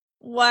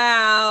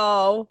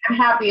 Wow. I'm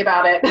happy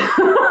about it.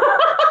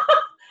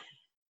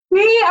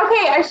 See,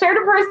 okay, I shared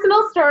a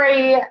personal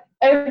story.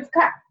 I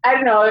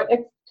don't know,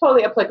 it's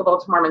totally applicable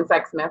to Mormon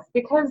sex myths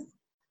because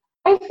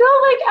I feel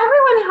like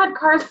everyone had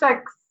car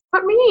sex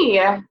but me.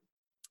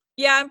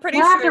 Yeah, I'm pretty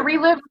I sure. have to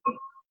relive.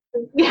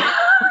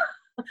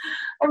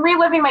 I'm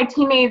reliving my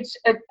teenage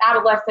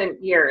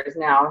adolescent years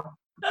now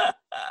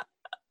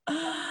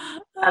as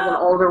an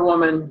older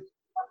woman.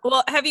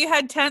 Well, have you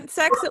had tent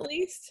sex at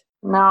least?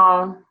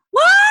 No.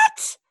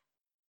 What?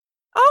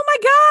 Oh my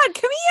God,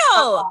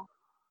 Camille!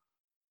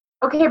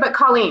 Okay, but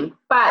Colleen,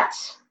 let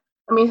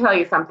me tell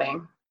you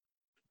something.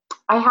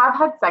 I have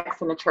had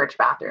sex in a church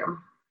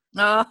bathroom.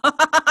 Oh.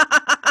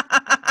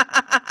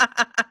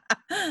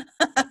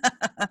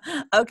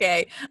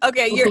 Okay.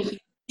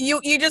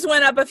 You just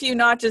went up a few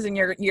notches in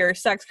your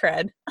sex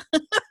cred.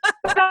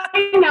 But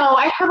I know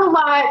I have a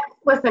lot.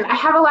 Listen, I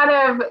have a lot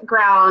of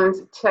ground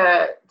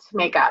to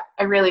make up.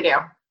 I really do.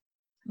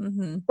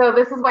 Mm-hmm. So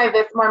this is why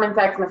this Mormon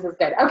sex myth is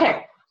good.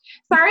 Okay.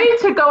 Sorry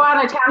to go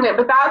on a tangent,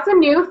 but that's a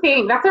new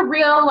thing. That's a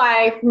real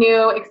life,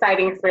 new,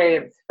 exciting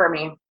experience for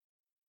me.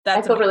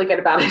 I feel really good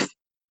about it.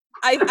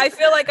 I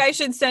feel like I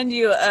should send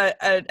you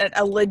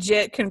a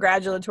legit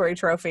congratulatory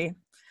trophy.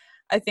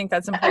 I think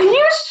that's important.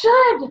 You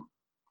should.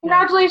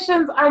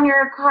 Congratulations on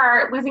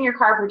losing your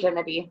car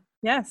virginity.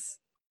 Yes.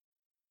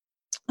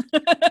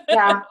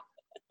 Yeah.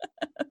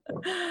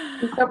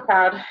 I'm so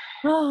proud.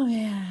 Oh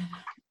man.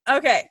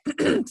 Okay.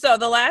 So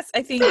the last,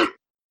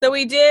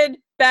 we did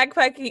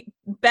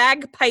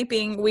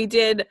bagpiping, we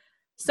did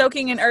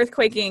soaking and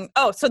earthquaking.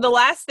 Oh, so the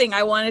last thing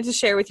I wanted to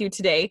share with you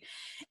today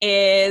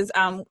is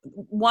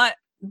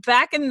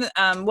back in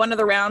one of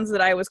the rounds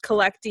that I was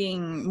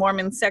collecting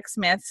Mormon sex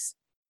myths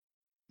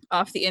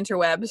off the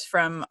interwebs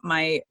from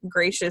my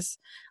gracious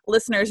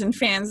listeners and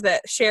fans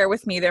that share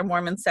with me their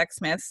Mormon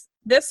sex myths.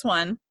 This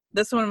one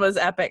was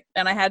epic,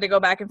 and I had to go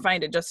back and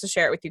find it just to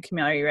share it with you,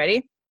 Camille. Are you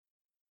ready?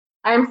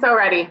 I'm so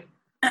ready.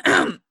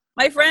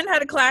 My friend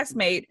had a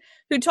classmate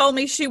who told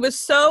me she was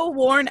so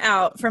worn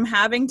out from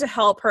having to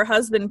help her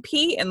husband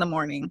pee in the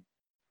morning.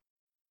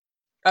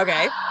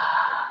 Okay.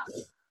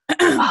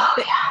 Oh,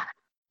 yeah.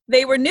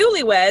 They were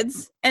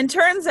newlyweds, and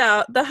turns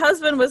out the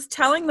husband was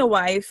telling the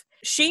wife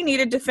she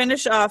needed to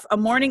finish off a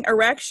morning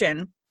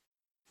erection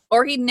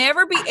or he'd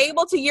never be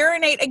able to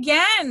urinate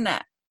again.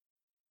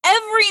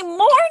 Every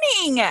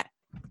morning.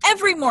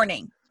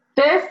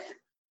 This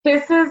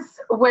is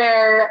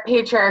where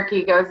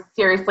patriarchy goes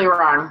seriously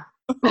wrong.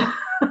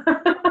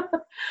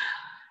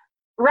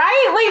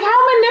 Right? Like, how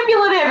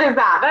manipulative is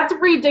that? That's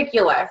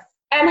ridiculous.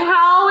 And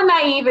how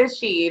naive is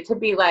she to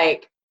be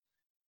like,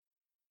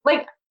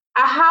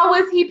 how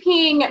was he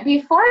peeing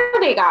before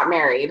they got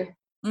married?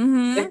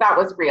 Mm-hmm. If that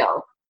was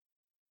real.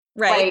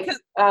 Right.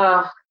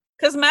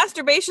 Because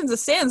masturbation's a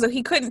sin, so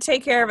he couldn't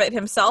take care of it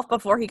himself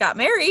before he got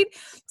married.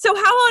 So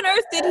how on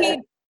earth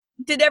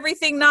did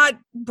everything not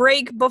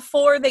break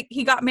before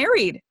he got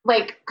married?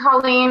 Like,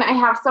 Colleen, I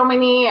have so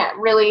many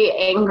really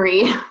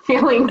angry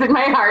feelings in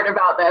my heart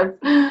about this.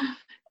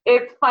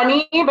 It's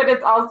funny, but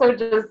it's also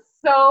just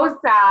so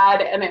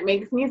sad, and it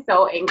makes me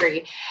so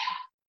angry.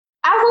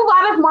 As a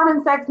lot of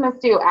Mormon sex myths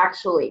do,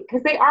 actually,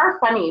 because they are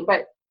funny,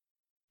 but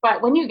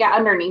when you get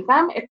underneath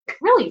them, it's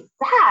really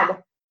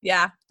sad.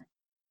 Yeah.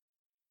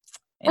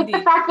 Like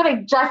the fact that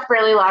I just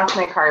barely lost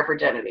my car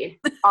virginity.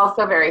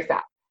 Also very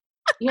sad.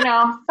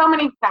 So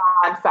many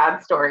sad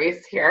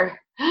stories here.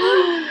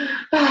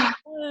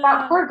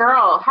 That poor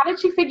girl. How did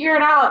she figure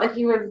it out that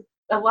he was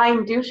a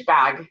lying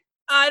douchebag?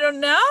 I don't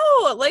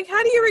know. Like,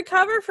 how do you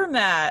recover from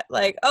that?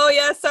 Like, oh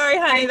yeah, sorry,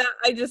 honey,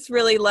 I just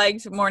really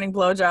liked morning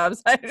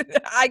blowjobs.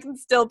 I can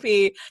still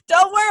pee.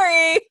 Don't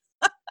worry.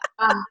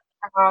 Oh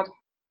God,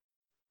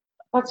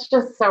 that's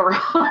just so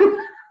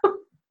wrong.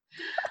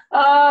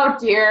 Oh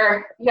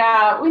dear.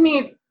 Yeah, we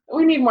need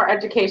more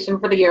education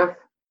for the youth.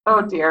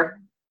 Oh dear.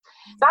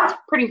 That's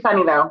pretty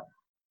funny though.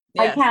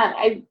 Yes.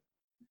 The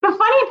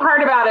funny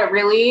part about it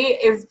really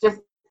is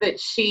just that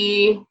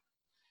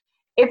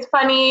it's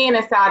funny in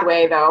a sad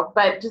way though,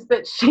 but just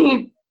that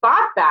she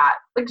got that.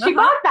 Like she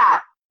got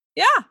that.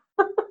 Yeah.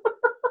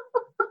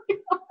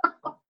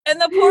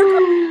 And the poor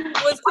girl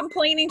was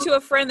complaining to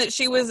a friend that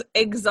she was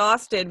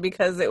exhausted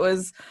because it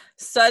was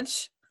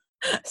such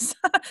a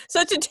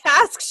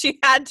task she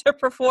had to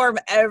perform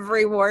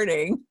every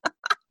morning.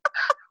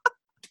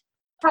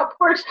 That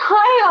poor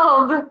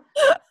child.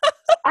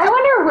 I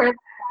wonder where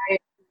they're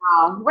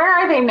now. Where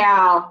are they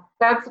now?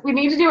 We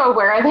need to do a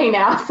 "Where are they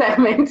now"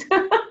 segment.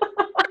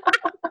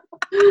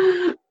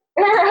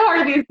 Where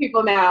are these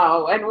people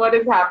now, and what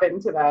has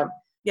happened to them?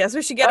 Yes,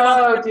 we should get them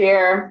on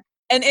dear.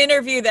 And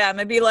interview them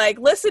and be like,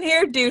 "Listen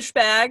here,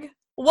 douchebag.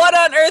 What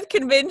on earth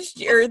convinced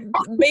you or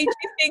made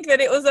you think that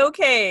it was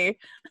okay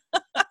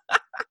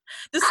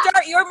to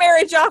start your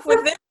marriage off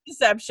with this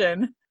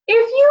deception?"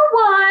 If you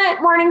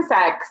want morning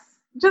sex,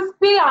 just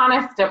be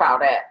honest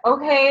about it,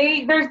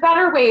 okay? There's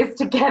better ways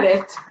to get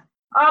it,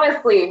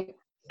 honestly.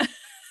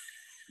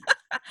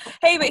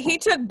 Hey, but he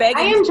took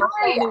begging to a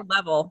whole new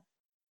level.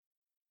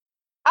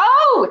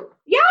 Oh,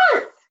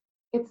 yes!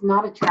 It's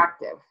not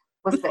attractive.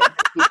 Listen,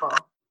 people.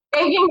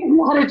 Baking is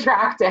not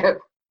attractive.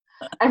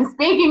 I'm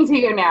speaking to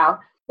you now.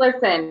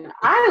 Listen,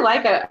 I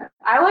like a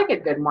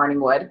good morning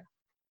wood.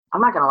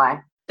 I'm not gonna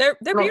lie. They're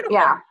beautiful.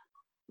 Yeah.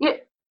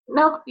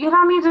 No, you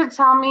don't need to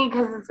tell me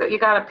because you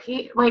gotta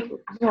pee. Like,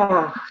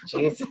 oh,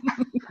 jeez.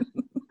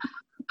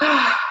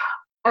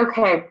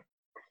 Okay.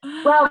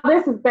 Well,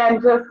 this has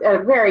been just a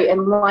very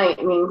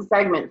enlightening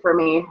segment for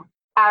me,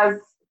 as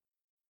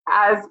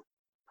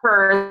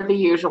per the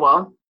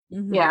usual.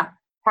 Mm-hmm. Yeah.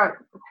 How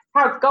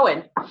it's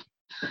going?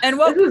 And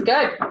this is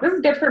good. This is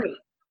good for me.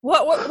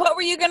 What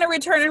were you going to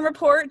return and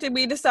report? Did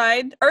we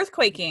decide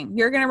earthquaking?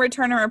 You're going to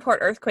return and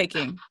report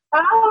earthquaking.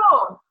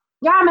 Oh,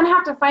 yeah. I'm going to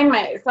have to find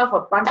myself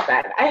a bunk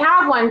bed. I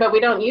have one, but we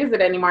don't use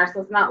it anymore,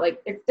 so it's not like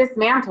it's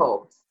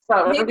dismantled.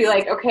 So it'll be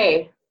like,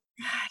 okay,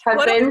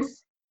 husband,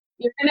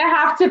 you're going to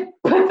have to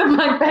put the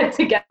bunk bed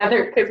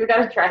together because we got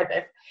to try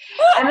this.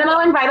 And then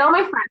I'll invite all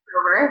my friends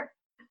over.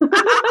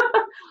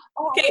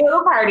 Okay. A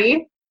little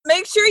party.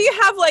 Make sure you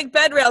have like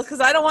bed rails because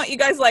I don't want you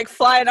guys like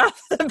flying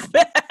off the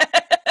bed.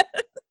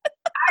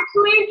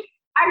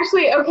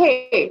 Actually,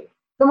 okay.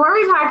 The more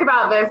we talk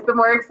about this, the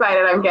more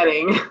excited I'm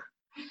getting.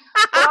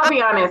 But I'll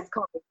be honest,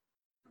 Cole,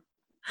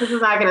 this is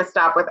not going to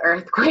stop with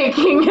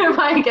earthquaking if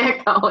I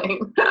get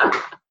going.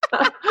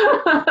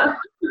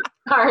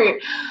 Sorry.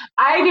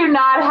 I do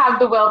not have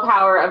the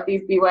willpower of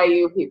these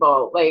BYU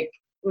people. Like,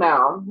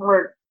 no,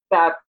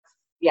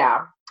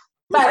 yeah.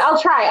 But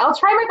I'll try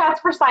my best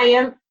for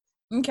science.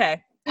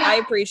 Okay. I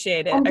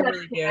appreciate it. I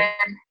really do.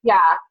 Yeah.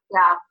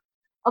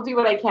 I'll do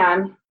what I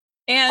can.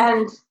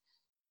 And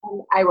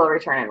I will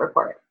return and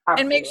report.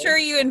 Absolutely. And make sure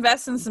you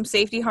invest in some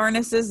safety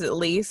harnesses at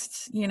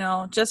least,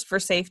 just for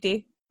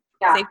safety.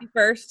 Yeah. Safety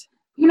first.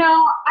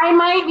 I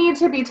might need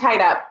to be tied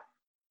up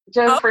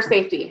just for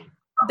safety.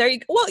 There you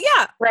go. Well,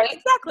 yeah. Right?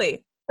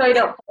 Exactly. So I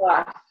don't pull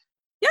off.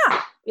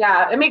 Yeah.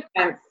 Yeah, it makes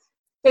sense.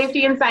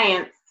 Safety and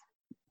science.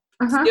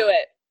 Let's do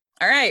it.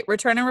 All right.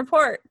 Return and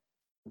report.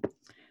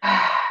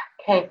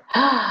 Okay.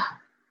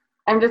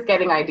 I'm just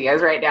getting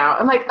ideas right now.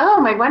 I'm like,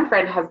 oh, my one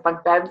friend has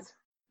bunk beds.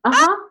 All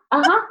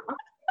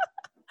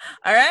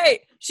right.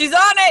 She's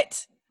on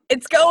it.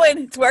 It's going.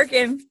 It's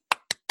working.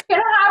 It's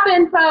going to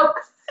happen,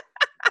 folks.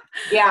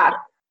 Yeah.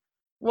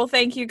 Well,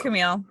 thank you,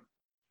 Camille.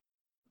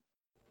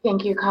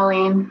 Thank you,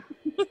 Colleen.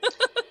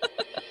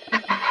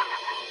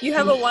 You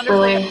have a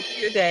wonderful rest of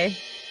your day.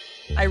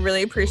 I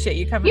really appreciate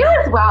you coming. You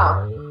as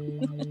well.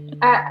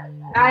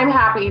 I'm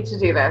happy to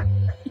do this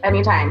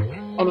anytime.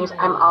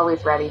 I'm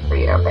always ready for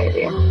you,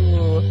 baby.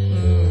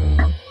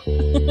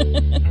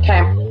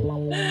 Okay.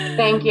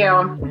 Thank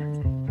you.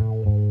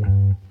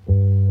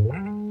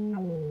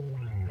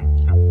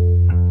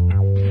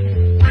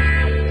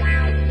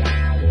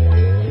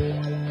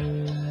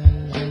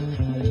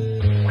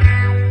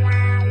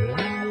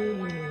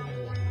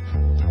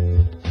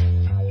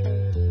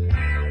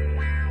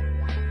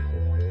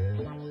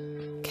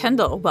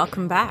 Kendall,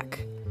 welcome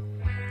back.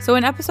 So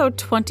in episode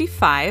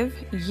 25,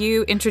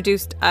 you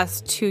introduced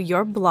us to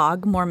your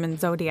blog,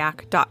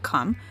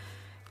 MormonZodiac.com,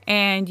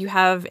 and you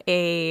have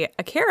a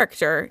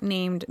character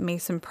named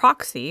Mason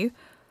Proxy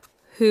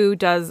who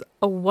does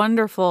a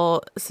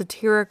wonderful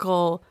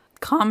satirical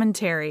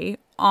commentary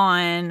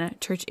on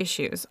church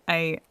issues.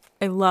 I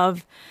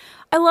love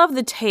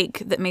the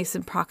take that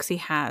Mason Proxy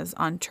has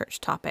on church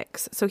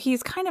topics. So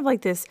he's kind of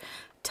like this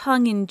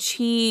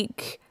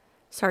tongue-in-cheek,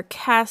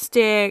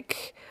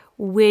 sarcastic,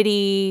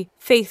 witty,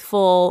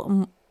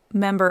 faithful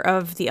member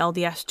of the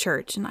LDS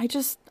Church. And I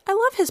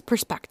love his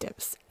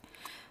perspectives.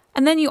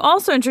 And then you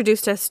also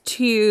introduced us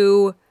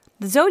to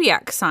the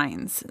zodiac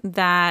signs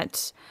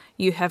that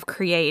you have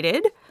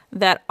created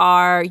that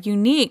are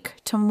unique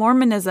to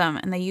Mormonism.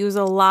 And they use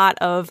a lot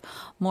of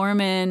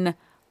Mormon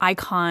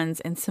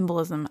icons and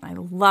symbolism. And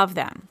I love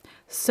them.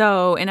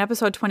 So in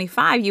episode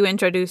 25, you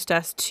introduced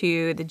us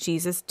to the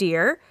Jesus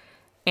deer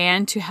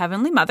and to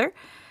Heavenly Mother.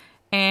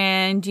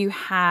 And you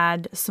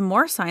had some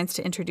more signs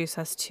to introduce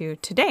us to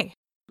today.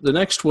 The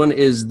next one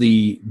is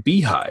the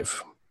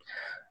beehive.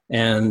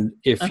 And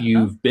if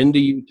you've been to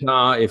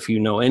Utah, if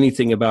you know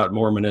anything about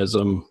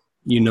Mormonism,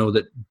 you know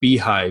that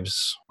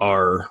beehives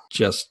are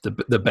just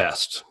the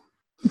best.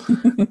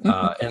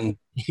 And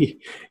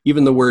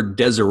even the word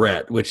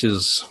Deseret, which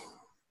is,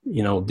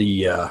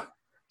 the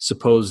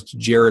supposed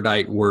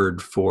Jaredite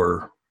word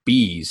for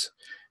bees,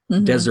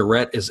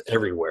 Deseret is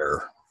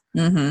everywhere.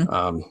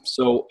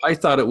 So I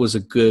thought it was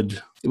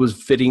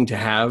fitting to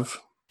have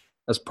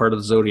as part of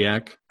the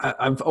Zodiac.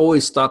 I've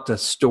always thought the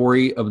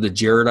story of the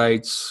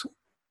Jaredites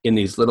in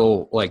these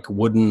little like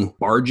wooden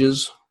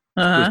barges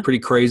was pretty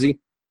crazy.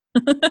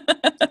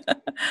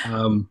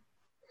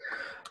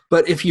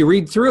 But if you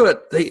read through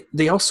it,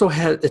 they also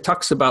it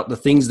talks about the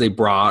things they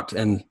brought,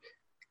 and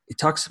it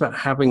talks about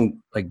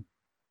having like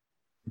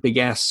big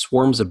ass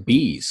swarms of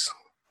bees.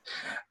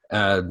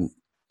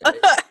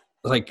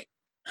 Like,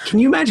 can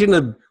you imagine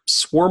a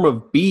swarm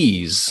of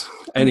bees?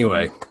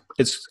 Anyway,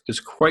 it's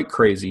quite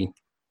crazy.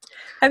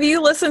 Have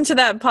you listened to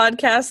that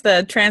podcast,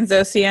 the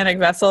Transoceanic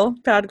Vessel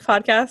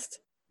podcast?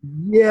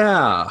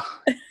 Yeah.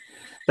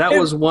 That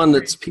was one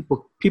that's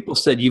people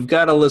said, you've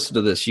got to listen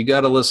to this. You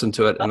got to listen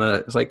to it. And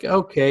I was like,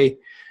 okay.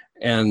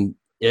 And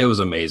it was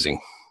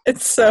amazing.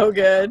 It's so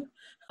good.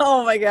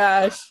 Oh my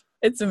gosh.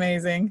 It's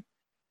amazing.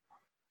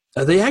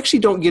 They actually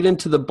don't get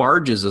into the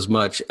barges as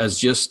much as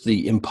just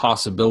the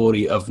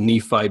impossibility of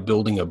Nephi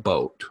building a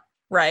boat.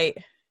 Right.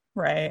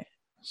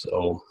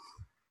 So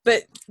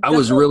but I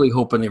was really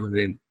hoping they were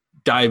going to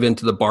dive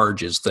into the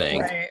barges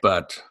thing. Right.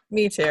 But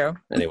me too.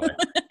 Anyway.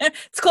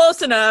 It's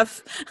close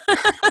enough.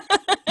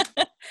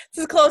 It's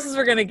as close as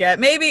we're going to get.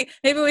 Maybe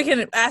we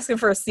can ask him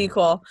for a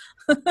sequel.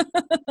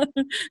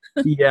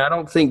 Yeah, I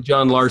don't think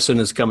John Larson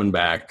is coming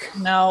back.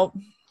 No,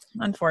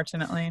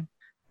 unfortunately.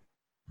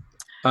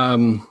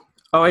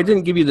 I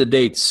didn't give you the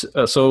dates.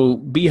 So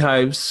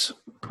Beehives,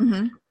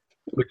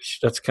 which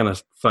that's kind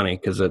of funny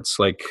because it's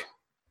like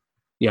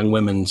young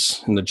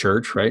women's in the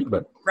church, right?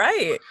 But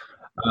right.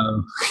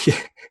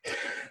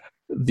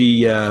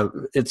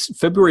 It's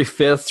February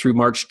 5th through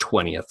March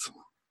 20th.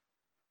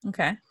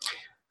 Okay.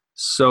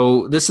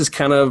 So this is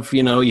kind of,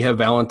 you have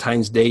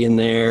Valentine's Day in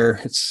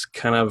there. It's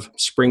kind of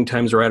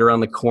springtime's right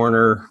around the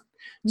corner.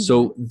 Mm-hmm.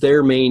 So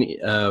their main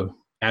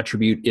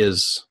attribute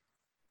is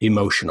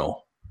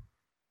emotional.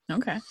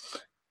 Okay.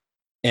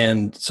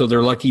 And so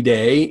their lucky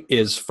day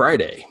is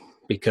Friday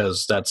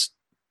because that's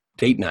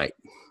date night.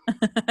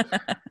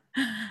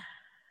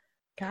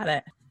 Got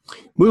it.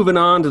 Moving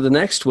on to the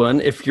next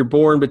one. If you're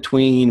born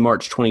between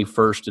March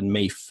 21st and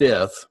May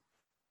 5th,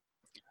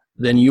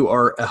 then you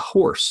are a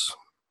horse.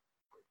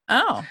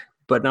 Oh.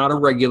 But not a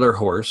regular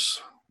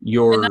horse.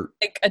 You're not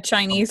like a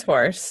Chinese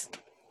horse.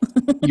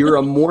 You're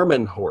a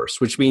Mormon horse,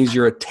 which means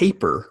you're a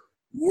taper.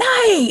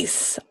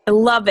 Nice. I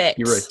love it.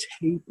 You're a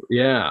taper.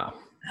 Yeah.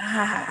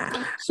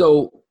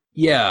 So,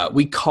 yeah,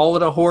 we call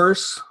it a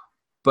horse,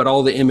 but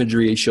all the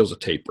imagery shows a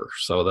taper.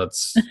 So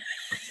that's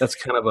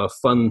kind of a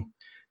fun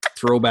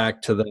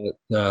throwback to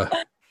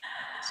the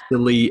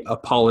silly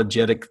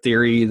apologetic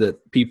theory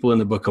that people in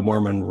the Book of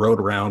Mormon rode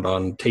around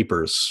on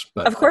tapers.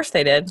 But, of course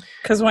they did,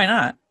 because why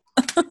not?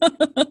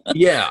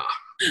 Yeah.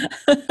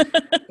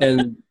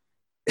 And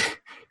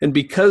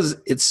because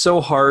it's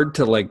so hard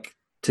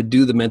to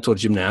do the mental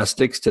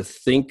gymnastics to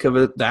think of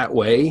it that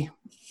way,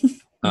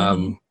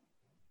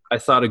 I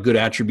thought a good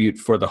attribute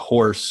for the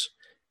horse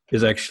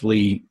is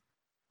actually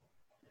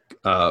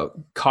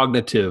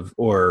cognitive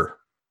or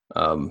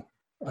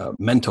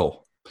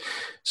mental.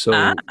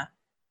 So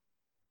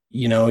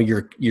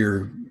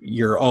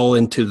you're all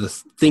into the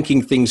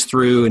thinking things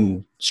through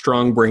and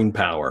strong brain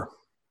power.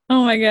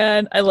 Oh my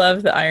God, I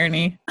love the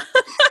irony.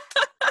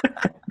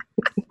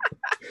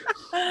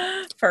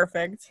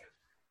 Perfect.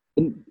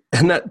 And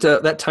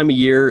that time of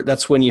year,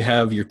 that's when you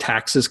have your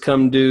taxes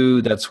come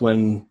due. That's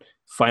when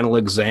final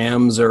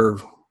exams are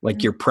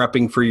you're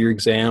prepping for your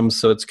exams.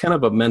 So it's kind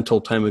of a mental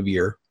time of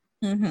year.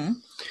 Mm-hmm.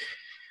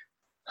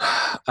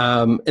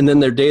 And then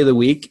their day of the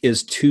week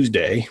is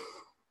Tuesday,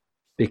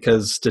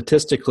 because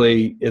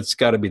statistically, it's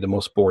got to be the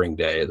most boring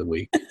day of the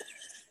week.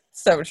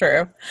 So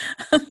true.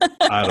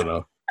 I don't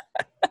know.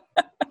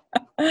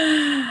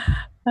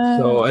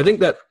 So I think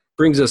that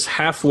brings us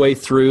halfway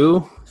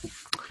through.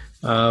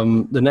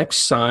 The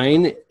next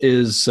sign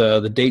is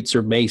the dates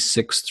are May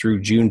 6th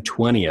through June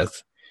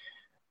 20th,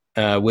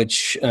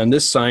 which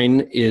this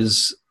sign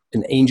is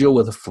an angel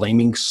with a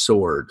flaming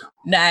sword.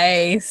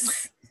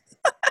 Nice.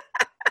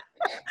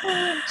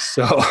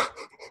 So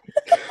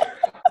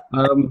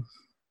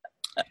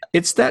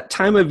it's that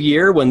time of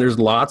year when there's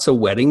lots of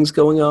weddings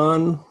going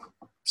on.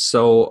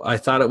 So I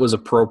thought it was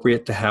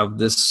appropriate to have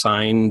this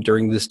sign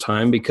during this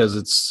time because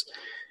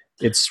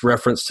it's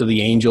reference to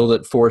the angel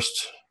that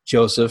forced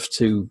Joseph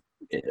to,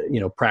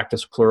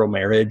 practice plural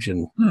marriage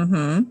and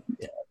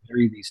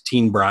marry these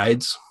teen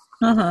brides.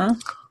 Uh-huh.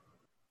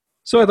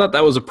 So I thought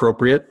that was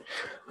appropriate.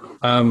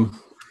 I'm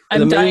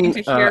dying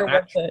to hear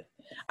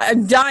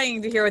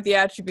what the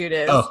attribute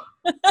is. Oh.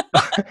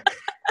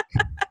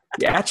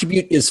 The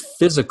attribute is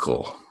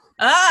physical.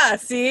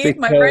 See,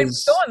 my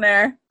brain's going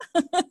there.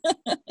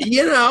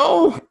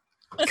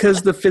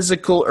 Because the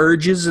physical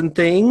urges and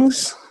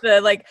things.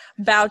 The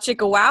bow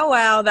chicka wow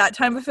wow, that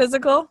type of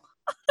physical.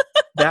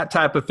 That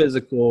type of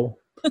physical.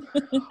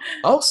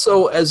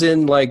 Also, as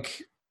in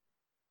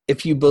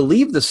if you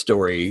believe the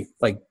story,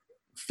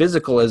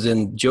 physical as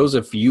in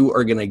Joseph, you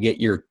are going to get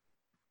your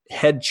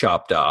head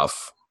chopped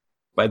off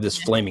by this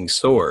flaming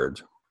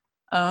sword.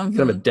 Kind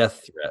of a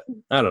death threat.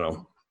 I don't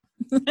know.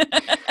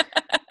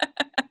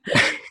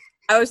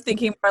 I was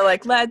thinking more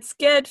let's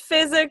get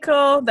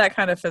physical, that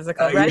kind of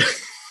physical, right?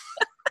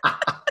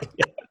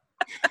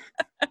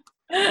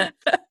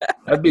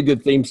 That'd be a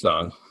good theme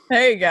song.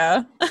 There you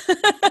go.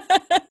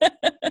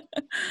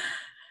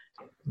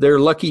 Their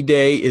lucky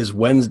day is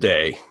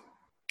Wednesday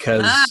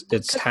because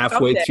it's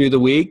halfway through the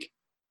week.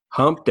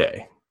 Hump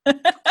day. I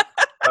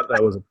thought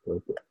that was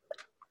appropriate.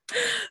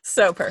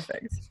 So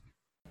perfect.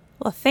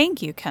 Well,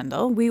 thank you,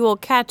 Kendall. We will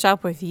catch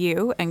up with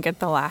you and get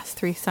the last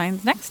 3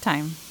 signs next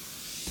time.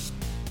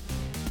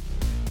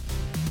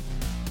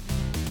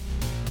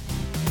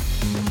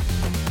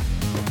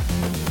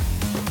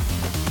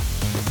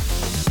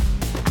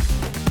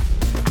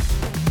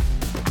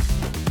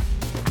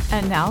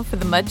 And now for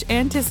the much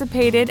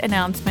anticipated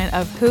announcement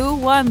of who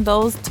won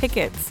those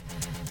tickets.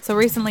 So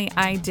recently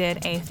I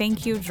did a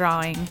thank you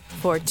drawing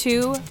for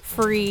 2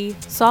 free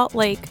Salt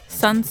Lake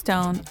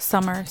Sunstone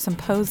Summer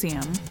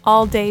Symposium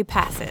all-day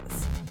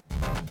passes.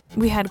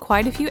 We had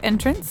quite a few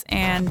entrants,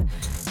 and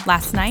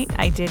last night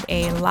I did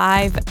a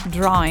live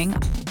drawing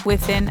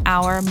within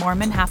our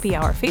Mormon Happy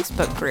Hour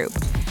Facebook group.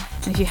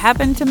 And if you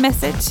happen to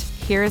miss it,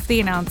 here is the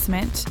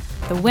announcement.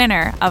 The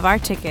winner of our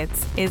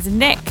tickets is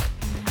Nick.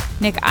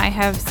 Nick, I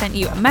have sent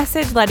you a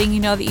message letting you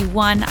know that you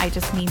won. I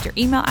just need your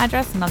email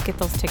address and I'll get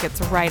those tickets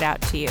right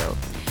out to you.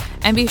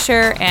 And be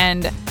sure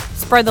and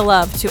spread the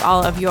love to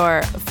all of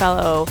your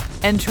fellow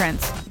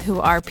entrants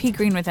who are pea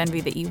green with envy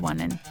that you won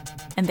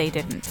and they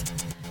didn't.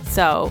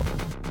 So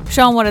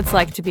show them what it's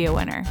like to be a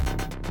winner.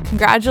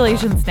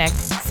 Congratulations, Nick.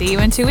 See you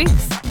in 2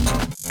 weeks.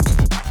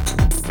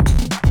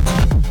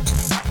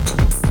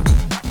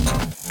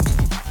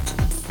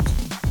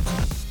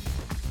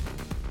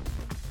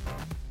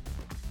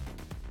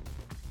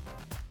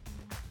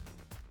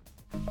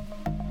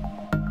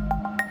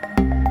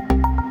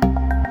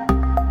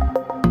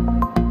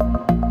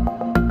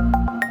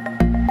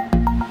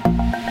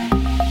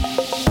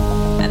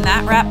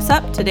 Wraps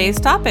up today's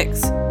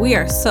topics. We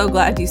are so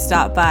glad you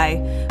stopped by.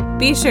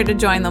 Be sure to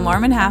join the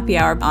Mormon Happy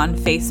Hour on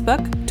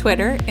Facebook,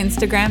 Twitter,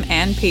 Instagram,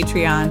 and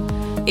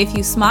Patreon. If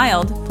you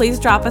smiled, please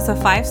drop us a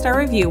 5-star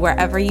review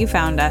wherever you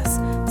found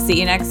us. See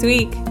you next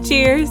week.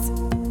 Cheers!